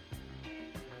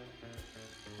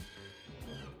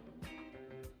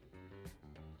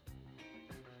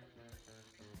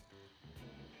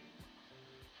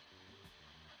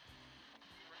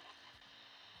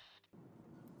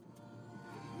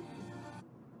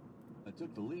 I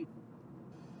took the lead.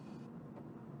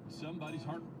 Somebody's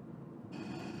heart.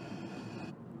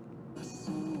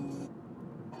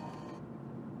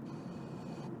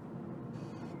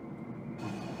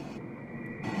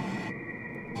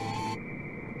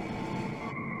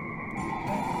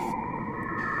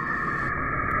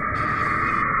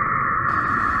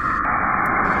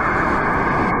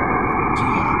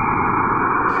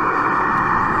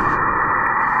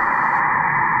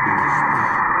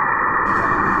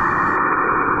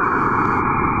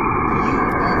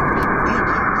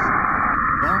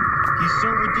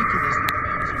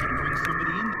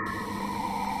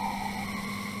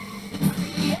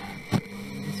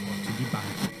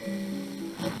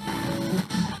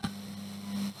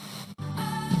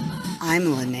 I'm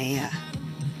Linnea,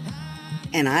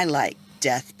 and I like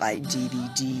Death by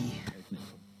DVD.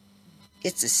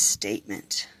 It's a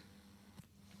statement.